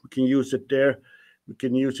procurement? We can use it there. We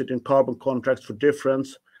can use it in carbon contracts for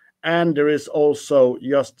difference. And there is also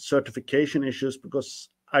just certification issues, because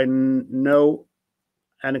I know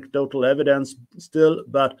anecdotal evidence still,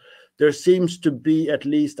 but there seems to be at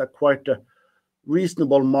least quite a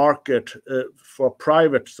reasonable market for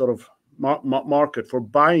private sort of market for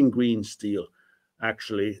buying green steel,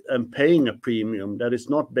 actually, and paying a premium that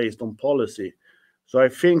is not based on policy. So I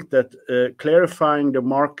think that clarifying the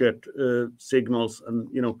market signals and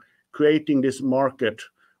creating this market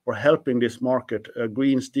or helping this market, a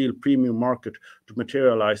green steel premium market, to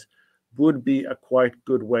materialize would be a quite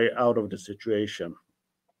good way out of the situation.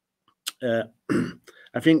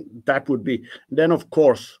 I think that would be. Then, of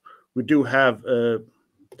course, we do have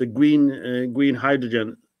the green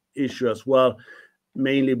hydrogen issue as well,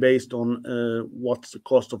 mainly based on what's the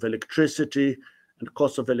cost of electricity, and the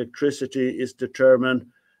cost of electricity is determined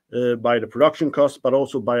by the production cost, but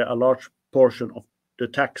also by a large portion of the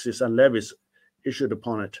taxes and levies issued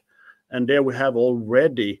upon it. And there we have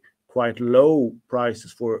already quite low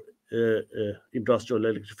prices for industrial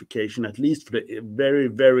electrification, at least for the very,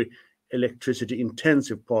 very electricity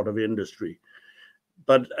intensive part of industry.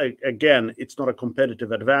 But again, it's not a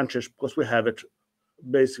competitive advantage, because we have it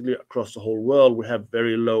basically across the whole world. We have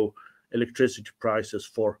very low electricity prices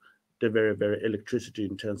for the very, very electricity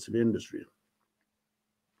intensive industry.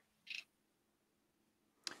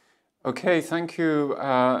 Okay, thank you,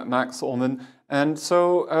 Max Ullmann. And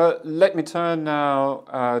so let me turn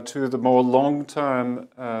now to the more long-term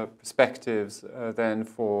perspectives then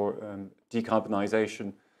for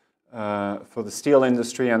decarbonisation for the steel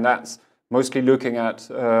industry, and that's mostly looking at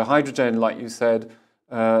hydrogen, like you said,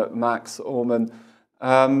 Max Ullmann.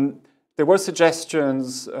 There were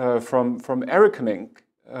suggestions from Euractiv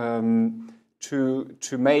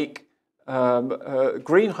to make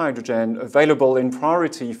green hydrogen available in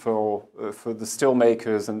priority for the steel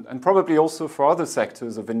makers and probably also for other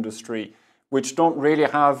sectors of industry which don't really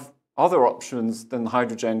have other options than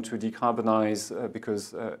hydrogen to decarbonize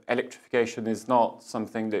because electrification is not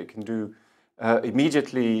something they can do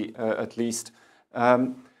immediately, at least.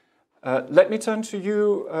 Let me turn to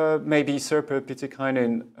you, maybe Sirpa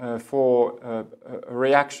Pietikäinen, for a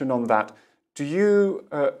reaction on that. Do you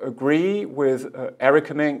agree with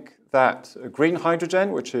Euractiv that green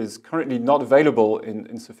hydrogen, which is currently not available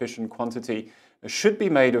in sufficient quantity, should be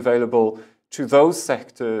made available to those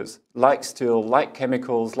sectors like steel, like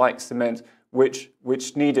chemicals, like cement, which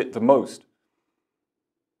need it the most?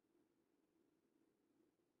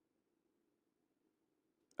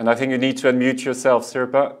 And I think you need to unmute yourself,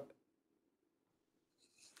 Sirpa.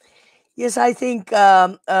 Yes, I think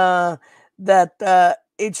that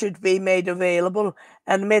it should be made available,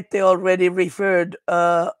 and Mette already referred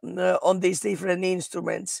on these different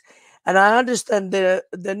instruments. And I understand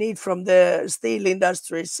the need from the steel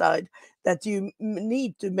industry side that you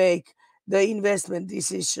need to make the investment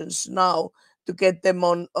decisions now to get them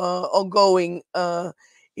ongoing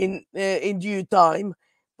in due time.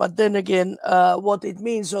 But then again, what it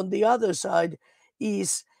means on the other side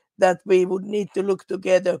is that we would need to look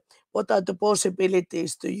together what are the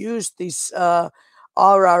possibilities to use this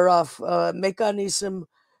RRF mechanism,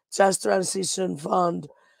 Just Transition Fund,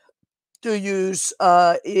 to use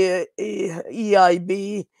EIB,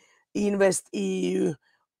 Invest EU,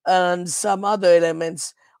 and some other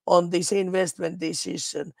elements on this investment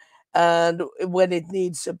decision. And when it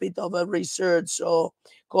needs a bit of a research or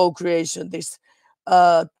co-creation, this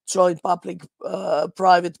joint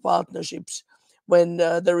public-private partnerships, when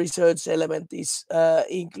the research element is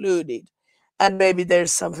included. And maybe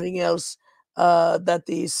there's something else that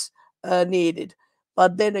is needed.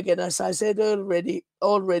 But then again, as I said already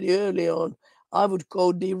early on, I would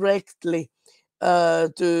go directly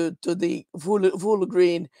to the full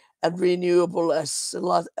green and renewable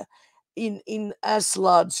in as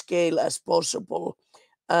large scale as possible,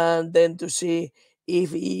 and then to see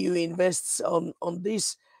if EU invests on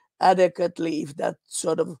this adequately, if that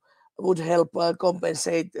sort of would help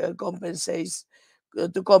compensate the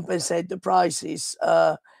prices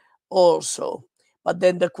also. But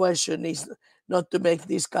then the question is not to make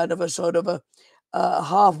this kind of a sort of a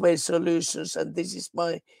halfway solutions, and this is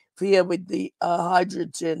my fear with the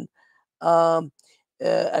hydrogen.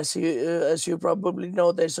 As you probably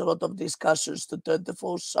know, there's a lot of discussions to turn the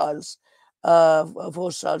fossils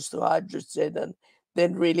to hydrogen, and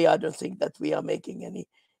then really I don't think that we are making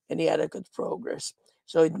any adequate progress.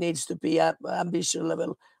 So it needs to be ambition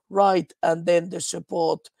level right, and then the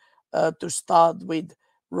support to start with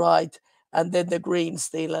right, and then the green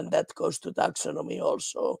steel, and that goes to taxonomy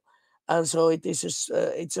also. And so it is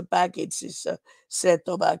it's a package, it's a set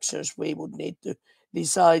of actions we would need to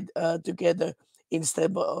decide together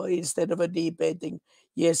instead of a debating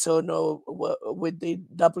yes or no with the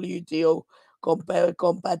WTO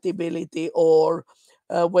compatibility, or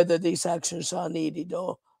whether these actions are needed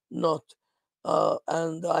or not.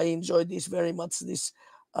 And I enjoy this very much, this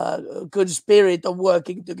good spirit of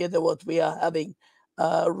working together what we are having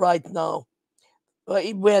right now.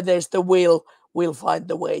 Where there's the will, we'll find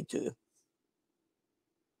the way to.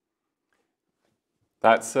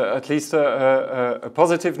 That's at least a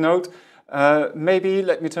positive note. Maybe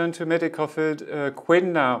let me turn to Mette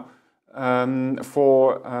Quinn now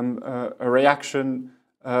for a reaction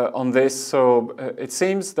on this. So it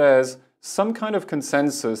seems there's some kind of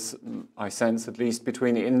consensus, I sense at least,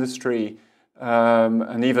 between the industry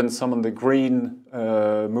and even some of the green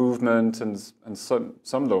movement and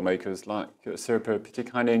some lawmakers like Sirpa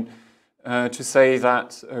Pietikäinen to say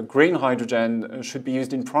that green hydrogen should be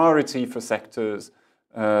used in priority for sectors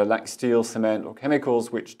like steel, cement or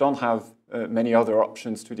chemicals, which don't have many other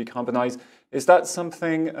options to decarbonize. Is that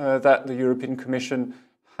something that the European Commission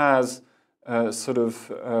has sort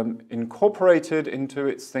of incorporated into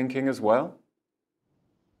its thinking as well?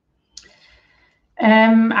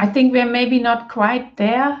 I think we're maybe not quite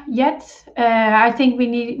there yet. I think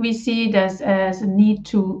we see it as a need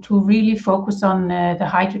to really focus on the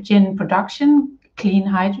hydrogen production, clean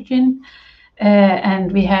hydrogen.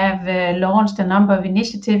 And we have launched a number of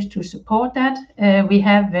initiatives to support that. We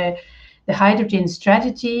have the hydrogen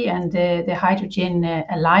strategy and the hydrogen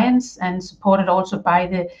alliance, and supported also by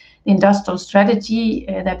the industrial strategy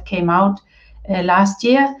that came out last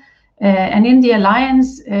year. And in the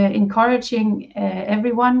alliance, encouraging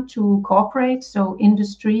everyone to cooperate, so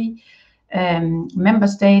industry, member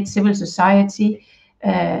states, civil society,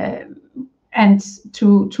 and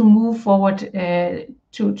to move forward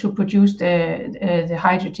to produce the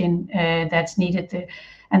hydrogen that's needed.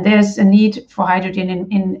 And there's a need for hydrogen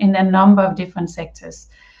in a number of different sectors.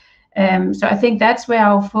 So I think that's where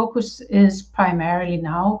our focus is primarily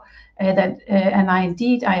now. And I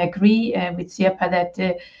agree with Sirpa that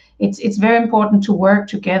it's very important to work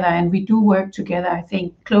together, and we do work together, I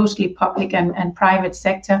think, closely, public and private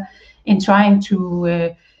sector, in trying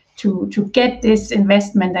to get this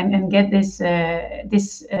investment and get this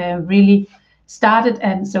really started,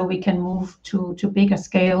 and so we can move to bigger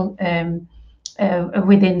scale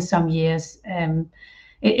within some years.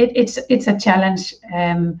 It's a challenge,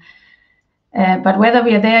 but whether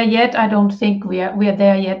we are there yet, I don't think we are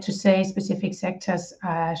there yet to say specific sectors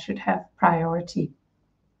should have priority.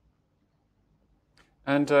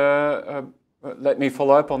 And let me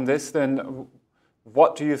follow up on this then.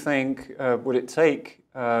 What do you think would it take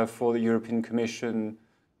for the European Commission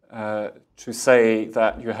to say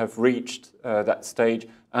that you have reached that stage?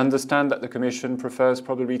 I understand that the Commission prefers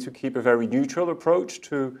probably to keep a very neutral approach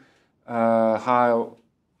to how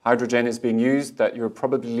hydrogen is being used, that you're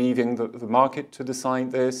probably leaving the market to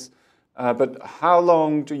decide this. But how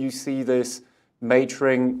long do you see this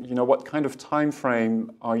maturing? You know, what kind of time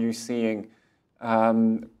frame are you seeing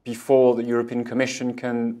before the European Commission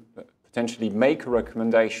can potentially make a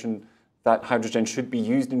recommendation that hydrogen should be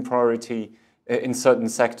used in priority in certain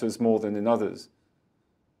sectors more than in others?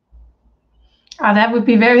 That would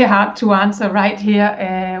be very hard to answer right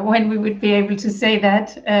here when we would be able to say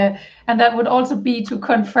that, and that would also be to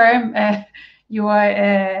confirm your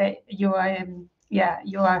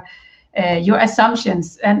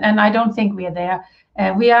assumptions, and I don't think we are there.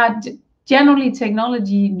 We are generally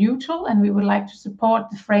technology neutral, and we would like to support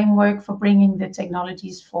the framework for bringing the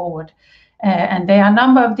technologies forward. And there are a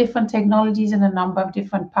number of different technologies and a number of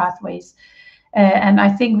different pathways, and I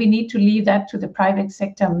think we need to leave that to the private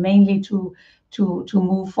sector mainly to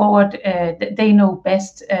move forward. They know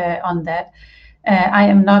best on that.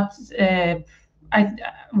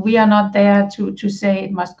 We are not there to say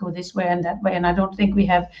it must go this way and that way, and I don't think we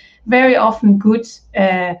have very often good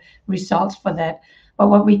results for that. But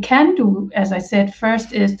what we can do, as I said,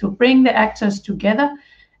 first is to bring the actors together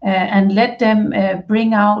and let them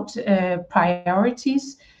bring out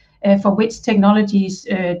priorities for which technologies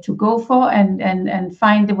to go for and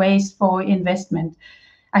find the ways for investment.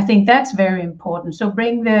 I think that's very important. So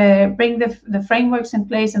bring the frameworks in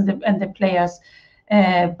place and the players,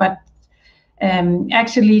 but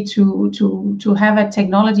actually to have a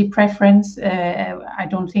technology preference, I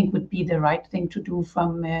don't think would be the right thing to do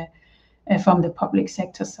from the public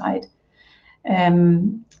sector side.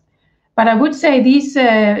 But I would say these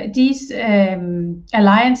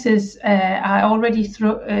alliances are already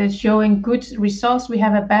showing good results. We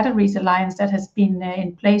have a batteries alliance that has been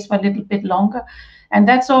in place for a little bit longer, and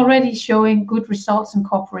that's already showing good results in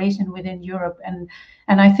cooperation within Europe. And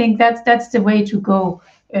I think that's the way to go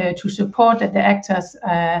to support that the actors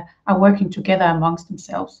are working together amongst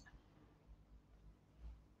themselves.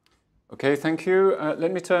 Okay, thank you.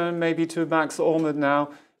 Let me turn maybe to Max Ormond now.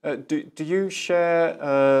 Do you share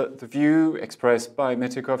the view expressed by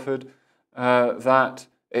Mette Goffert that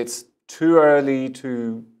it's too early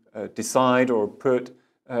to decide or put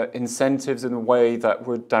incentives in a way that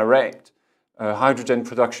would direct hydrogen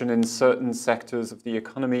production in certain sectors of the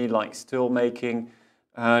economy, like steel making?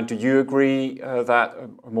 Do you agree that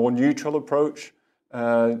a more neutral approach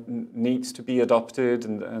needs to be adopted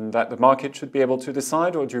and that the market should be able to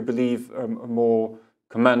decide, or do you believe a more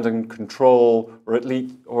command and control, or at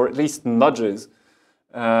least nudges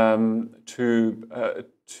to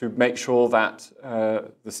make sure that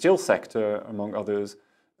the steel sector, among others,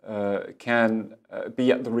 can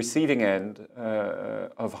be at the receiving end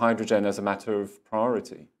of hydrogen as a matter of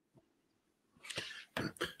priority?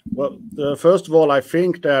 Well, first of all, I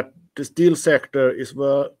think that the steel sector is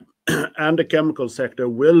and the chemical sector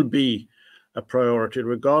will be a priority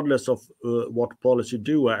regardless of what policy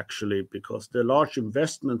do actually, because the large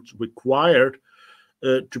investments required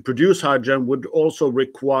to produce hydrogen would also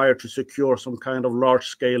require to secure some kind of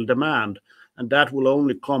large-scale demand, and that will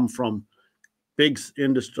only come from big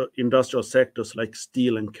industrial sectors like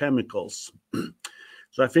steel and chemicals.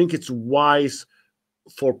 So I think it's wise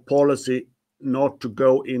for policy not to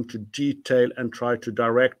go into detail and try to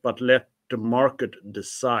direct, but let the market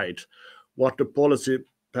decide. What the policy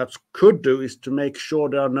perhaps could do is to make sure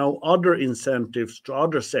there are no other incentives to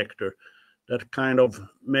other sector that kind of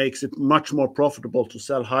makes it much more profitable to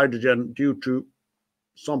sell hydrogen due to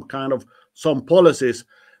some policies.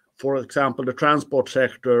 For example, the transport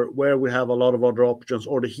sector, where we have a lot of other options,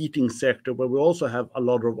 or the heating sector, where we also have a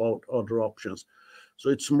lot of other options.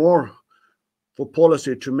 So it's more for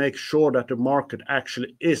policy to make sure that the market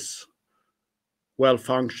actually is well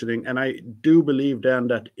functioning. And I do believe then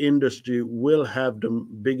that industry will have the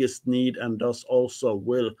biggest need, and thus also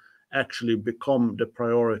will actually become the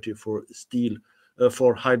priority for steel,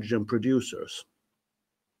 for hydrogen producers.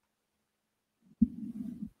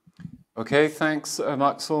 Okay, thanks,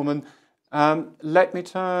 Max Ormond. Let me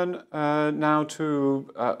turn now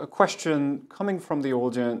to a question coming from the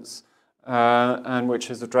audience, and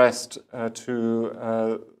which is addressed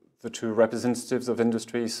to the two representatives of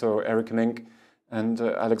industry, so Erik Mink and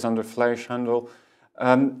Alexander Fleischhandel.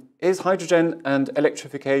 Is hydrogen and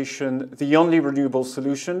electrification the only renewable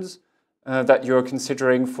solutions that you're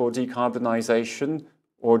considering for decarbonisation,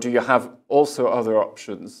 or do you have also other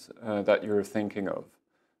options that you're thinking of?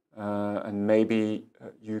 And maybe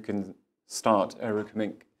you can start, Erik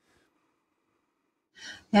Mink.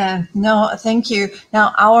 Yeah, no, thank you.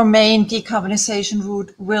 Now, our main decarbonisation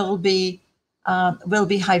route will be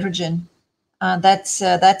hydrogen.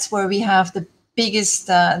 That's where we have the biggest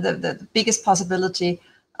possibility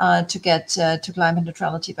to get to climate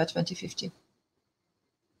neutrality by 2050.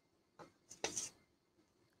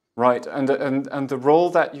 Right, and the role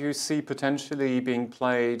that you see potentially being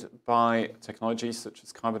played by technologies such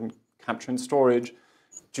as carbon capture and storage,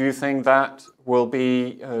 do you think that will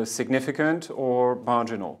be significant or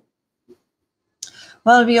marginal?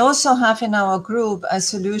 Well, we also have in our group a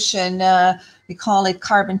solution, we call it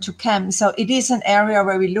carbon to chem. So it is an area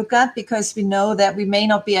where we look at, because we know that we may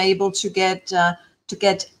not be able to get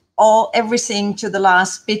everything to the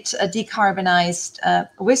last bit decarbonized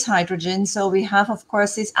with hydrogen. So we have, of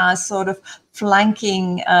course, this as sort of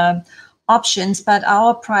flanking options, but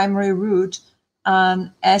our primary route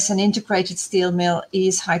as an integrated steel mill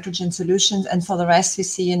is hydrogen solutions. And for the rest, we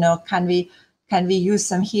see, can we use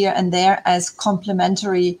them here and there as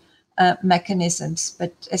complementary mechanisms?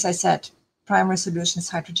 But as I said, primary solution is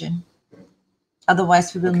hydrogen.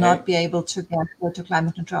 Otherwise, we will not be able to get to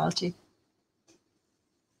climate neutrality.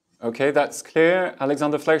 Okay, that's clear.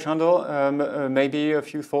 Alexander Fleischhandel, maybe a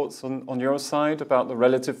few thoughts on your side about the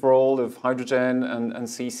relative role of hydrogen and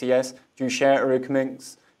CCS. Do you share Eric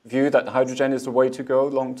Mink's view that hydrogen is the way to go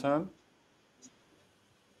long term?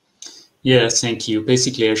 Yeah, thank you.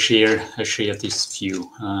 Basically, I share this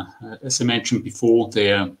view. As I mentioned before,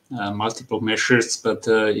 there are multiple measures, but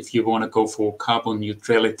if you want to go for carbon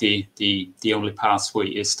neutrality, the only pathway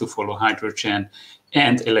is to follow hydrogen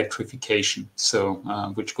and electrification. So,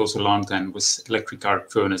 which goes along then with electric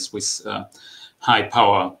arc furnace with high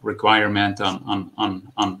power requirement on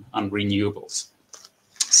renewables.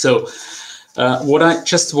 So. What I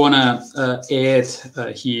just want to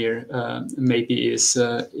add here maybe is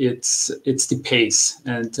it's the pace,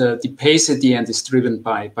 and the pace at the end is driven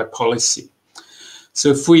by policy. So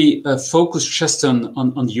if we focus just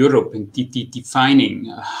on Europe and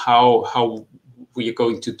defining how we are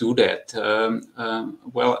going to do that,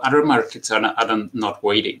 well, other markets are not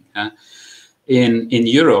waiting. In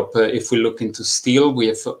Europe, if we look into steel, we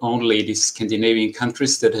have only the Scandinavian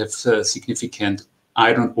countries that have significant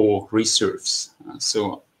iron ore reserves.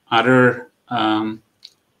 So other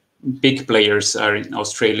big players are in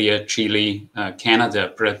Australia, Chile,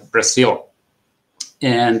 Canada, Brazil.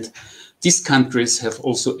 And these countries have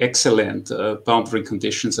also excellent boundary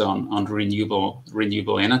conditions on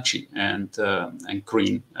renewable energy and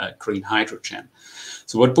green hydrogen.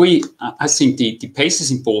 So I think the pace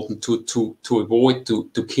is important to avoid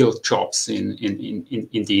to kill jobs in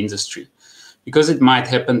the industry. Because it might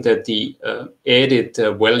happen that the added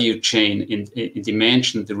value chain in the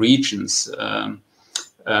mentioned regions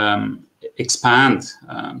expand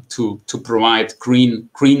to provide green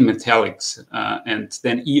metallics, and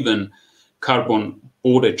then even carbon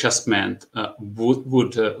border adjustment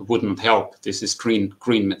wouldn't help. This is green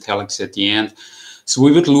metallics at the end, so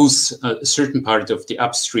we would lose a certain part of the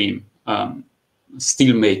upstream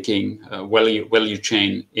steel making value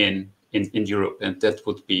chain in Europe, and that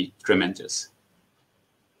would be tremendous.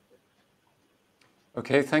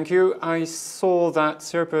 Okay, thank you. I saw that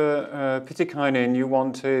Sirpa Pitikainen, you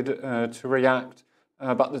wanted to react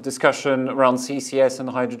about the discussion around CCS and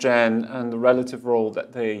hydrogen and the relative role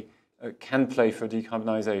that they can play for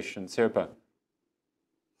decarbonisation. Sirpa.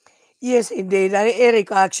 Yes, indeed. And Eric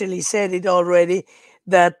actually said it already,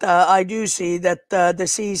 that I do see that the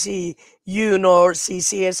CCU nor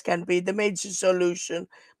CCS can be the major solution,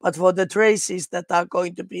 but for the traces that are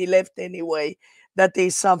going to be left anyway, that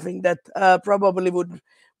is something that probably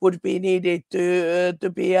would be needed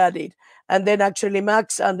to be added. And then actually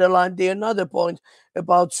Max underlined another point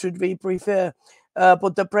about should we prefer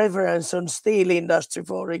put the preference on steel industry,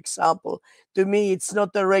 for example. To me, it's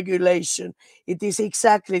not a regulation. It is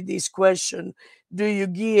exactly this question. Do you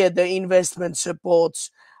gear the investment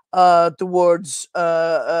supports towards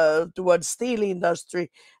steel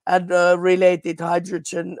industry and related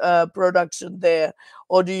hydrogen production there,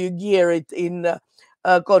 or do you gear it in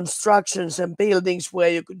constructions and buildings where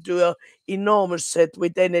you could do an enormous set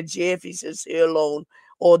with energy efficiency alone,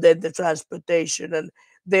 or then the transportation? And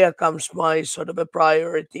there comes my sort of a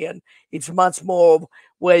priority, and it's much more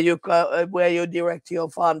where you direct your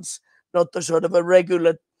funds, not the sort of a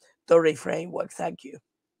regulatory framework. Thank you.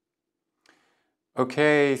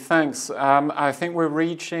 Okay, thanks. I think we're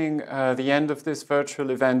reaching the end of this virtual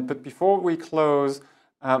event, but before we close,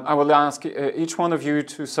 I will ask each one of you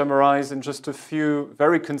to summarize in just a few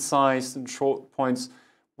very concise and short points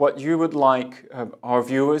what you would like our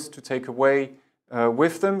viewers to take away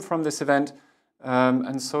with them from this event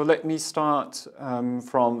And so let me start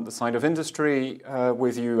from the side of industry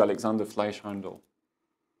with you, Alexander Fleischhandel.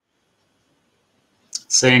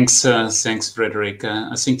 Thanks, Frederick.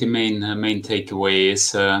 I think the main takeaway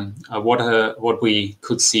is what we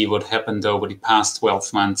could see what happened over the past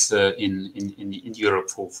 12 months in Europe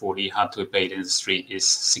for the hard-to-abate industry is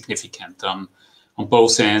significant on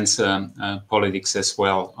both ends, politics as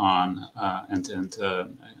well on and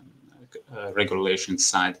regulation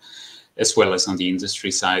side, as well as on the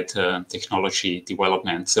industry side, technology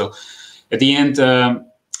development. So at the end,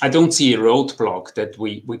 I don't see a roadblock that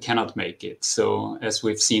we cannot make it. So as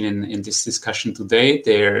we've seen in this discussion today,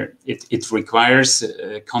 it requires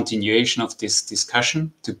a continuation of this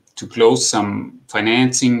discussion to close some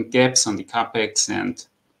financing gaps on the CapEx and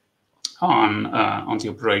on the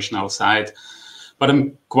operational side. But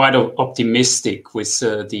I'm quite optimistic with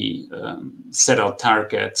the set out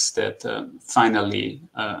targets that finally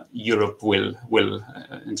Europe will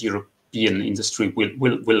and the European industry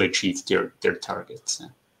will achieve their targets.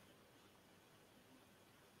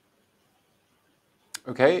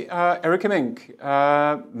 Okay, Erika Mink,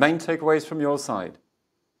 main takeaways from your side.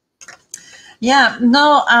 Yeah,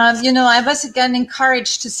 no, I was again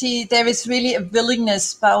encouraged to see there is really a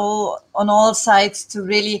willingness on all sides to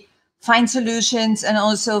really find solutions and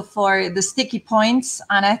also for the sticky points.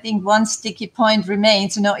 And I think one sticky point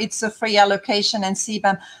remains, it's a free allocation and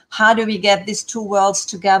CBAM. How do we get these two worlds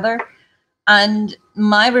together? And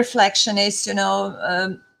my reflection is,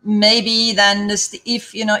 maybe then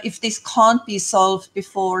if this can't be solved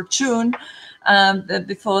before June,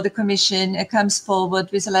 before the Commission comes forward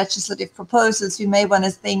with the legislative proposals, we may want to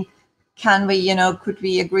think, can we, could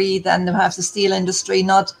we agree then to have the steel industry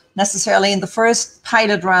not necessarily in the first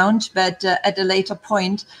pilot round, but at a later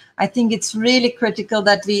point? I think it's really critical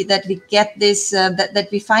that we get this, that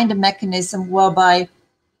we find a mechanism whereby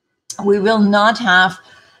we will not have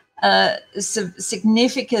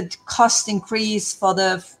significant cost increase for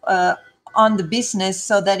on the business,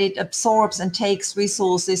 so that it absorbs and takes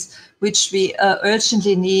resources which we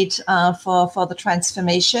urgently need for the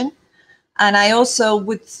transformation. And I also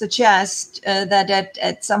would suggest that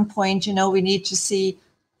at some point, we need to see,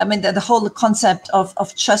 the whole concept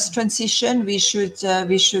of just transition, we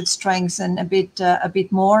should strengthen a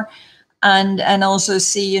bit more, and also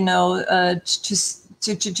see,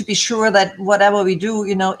 to be sure that whatever we do,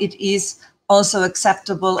 it is also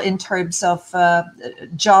acceptable in terms of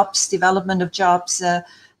jobs, development of jobs,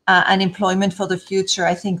 and employment for the future.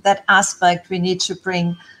 I think that aspect we need to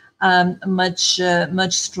bring much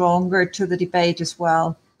stronger to the debate as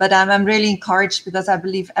well. But I'm really encouraged because I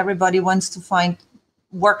believe everybody wants to find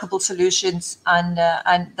workable solutions, and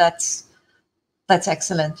that's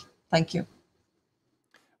excellent. Thank you.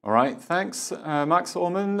 All right, thanks. Max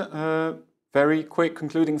Orman, very quick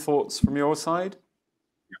concluding thoughts from your side.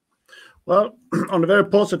 Well, on the very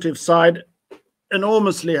positive side,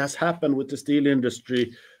 enormously has happened with the steel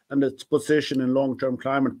industry and its position in long-term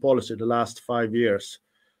climate policy the last 5 years.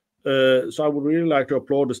 So I would really like to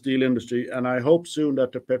applaud the steel industry, and I hope soon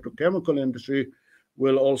that the petrochemical industry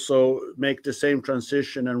will also make the same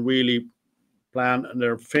transition and really plan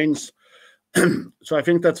their things. So I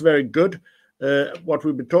think that's very good. What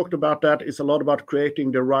we've been talking about that is a lot about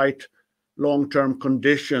creating the right long-term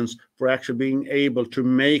conditions for actually being able to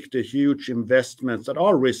make the huge investments that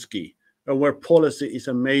are risky, and where policy is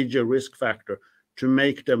a major risk factor, to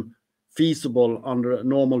make them feasible under a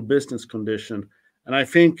normal business condition. And I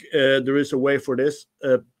think there is a way for this.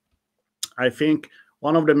 I think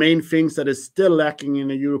one of the main things that is still lacking in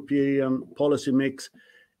the European policy mix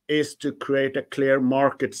is to create a clear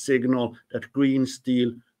market signal that green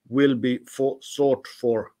steel will be sought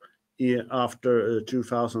for after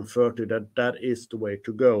 2030, that is the way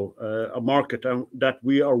to go. A market that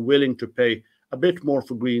we are willing to pay a bit more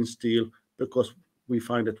for green steel because we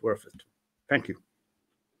find it worth it. Thank you.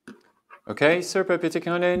 Okay, Sirpa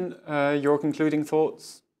Pitikainen, your concluding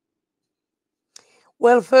thoughts?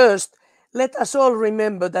 Well, first, let us all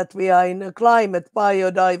remember that we are in a climate,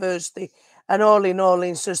 biodiversity, and all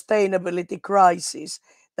in sustainability crisis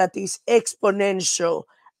that is exponential,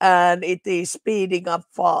 and it is speeding up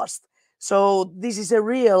fast. So this is a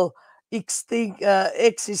real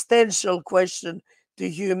existential question to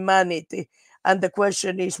humanity. And the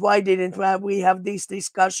question is, why didn't we have these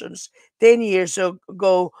discussions 10 years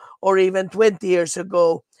ago or even 20 years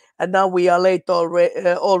ago? And now we are late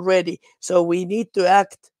already. So we need to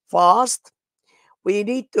act fast. We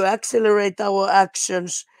need to accelerate our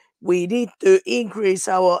actions. We need to increase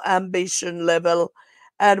our ambition level.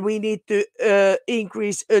 And we need to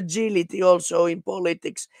increase agility also in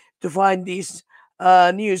politics to find these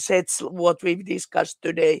new sets, what we've discussed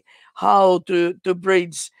today. how to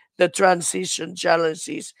bridge the transition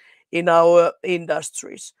challenges in our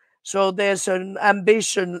industries. So there's an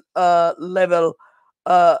ambition level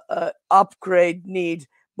upgrade need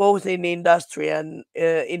both in industry and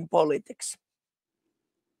in politics.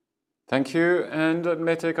 Thank you. And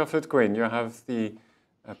Mette Gaffert-Gwynn, you have the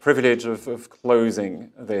privilege of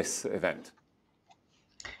closing this event.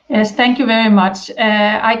 Yes, thank you very much.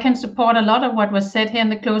 I can support a lot of what was said here in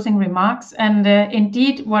the closing remarks. And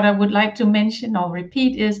indeed, what I would like to mention or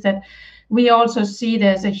repeat is that we also see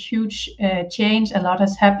there's a huge change. A lot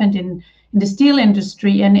has happened in the steel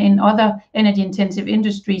industry and in other energy-intensive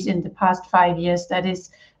industries in the past 5 years. That is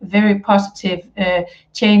a very positive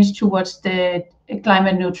change towards the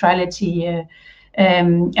climate neutrality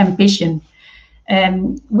ambition.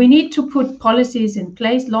 We need to put policies in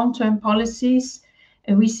place, long-term policies.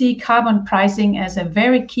 We see carbon pricing as a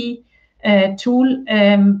very key tool,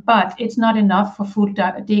 but it's not enough for full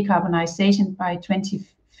decarbonisation by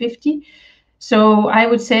 2050. So I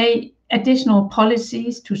would say additional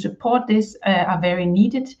policies to support this are very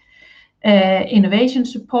needed. Innovation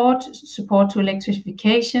support to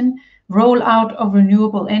electrification, rollout of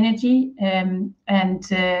renewable energy, and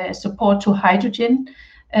support to hydrogen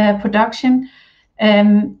production.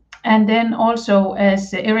 And then also,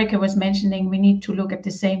 as Erika was mentioning, we need to look at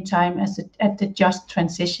the same time at the just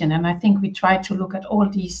transition. And I think we try to look at all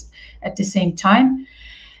these at the same time.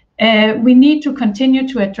 We need to continue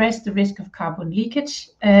to address the risk of carbon leakage,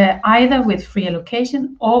 either with free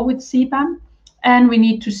allocation or with CBAM. And we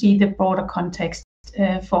need to see the broader context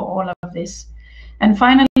for all of this. And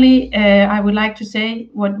finally, I would like to say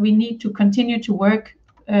what we need to continue to work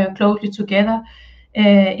closely together,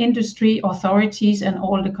 industry, authorities, and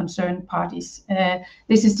all the concerned parties.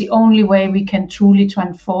 This is the only way we can truly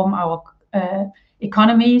transform our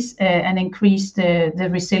economies and increase the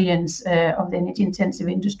resilience of the energy-intensive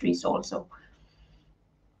industries also.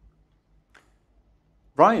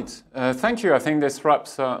 Right, thank you. I think this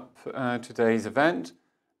wraps up today's event.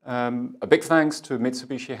 A big thanks to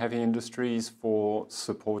Mitsubishi Heavy Industries for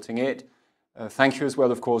supporting it. Thank you as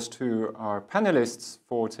well, of course, to our panelists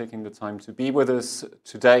for taking the time to be with us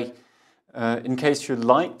today. In case you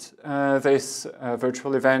liked this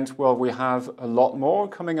virtual event, well, we have a lot more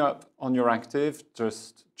coming up on Euractiv.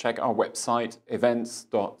 Just check our website,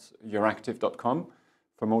 events.euractiv.com,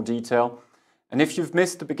 for more detail. And if you've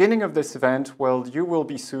missed the beginning of this event, well, you will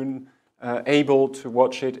be soon able to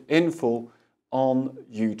watch it in full on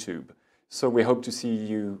YouTube. So we hope to see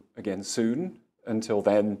you again soon. Until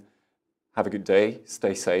then, have a good day,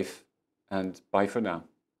 stay safe, and bye for now.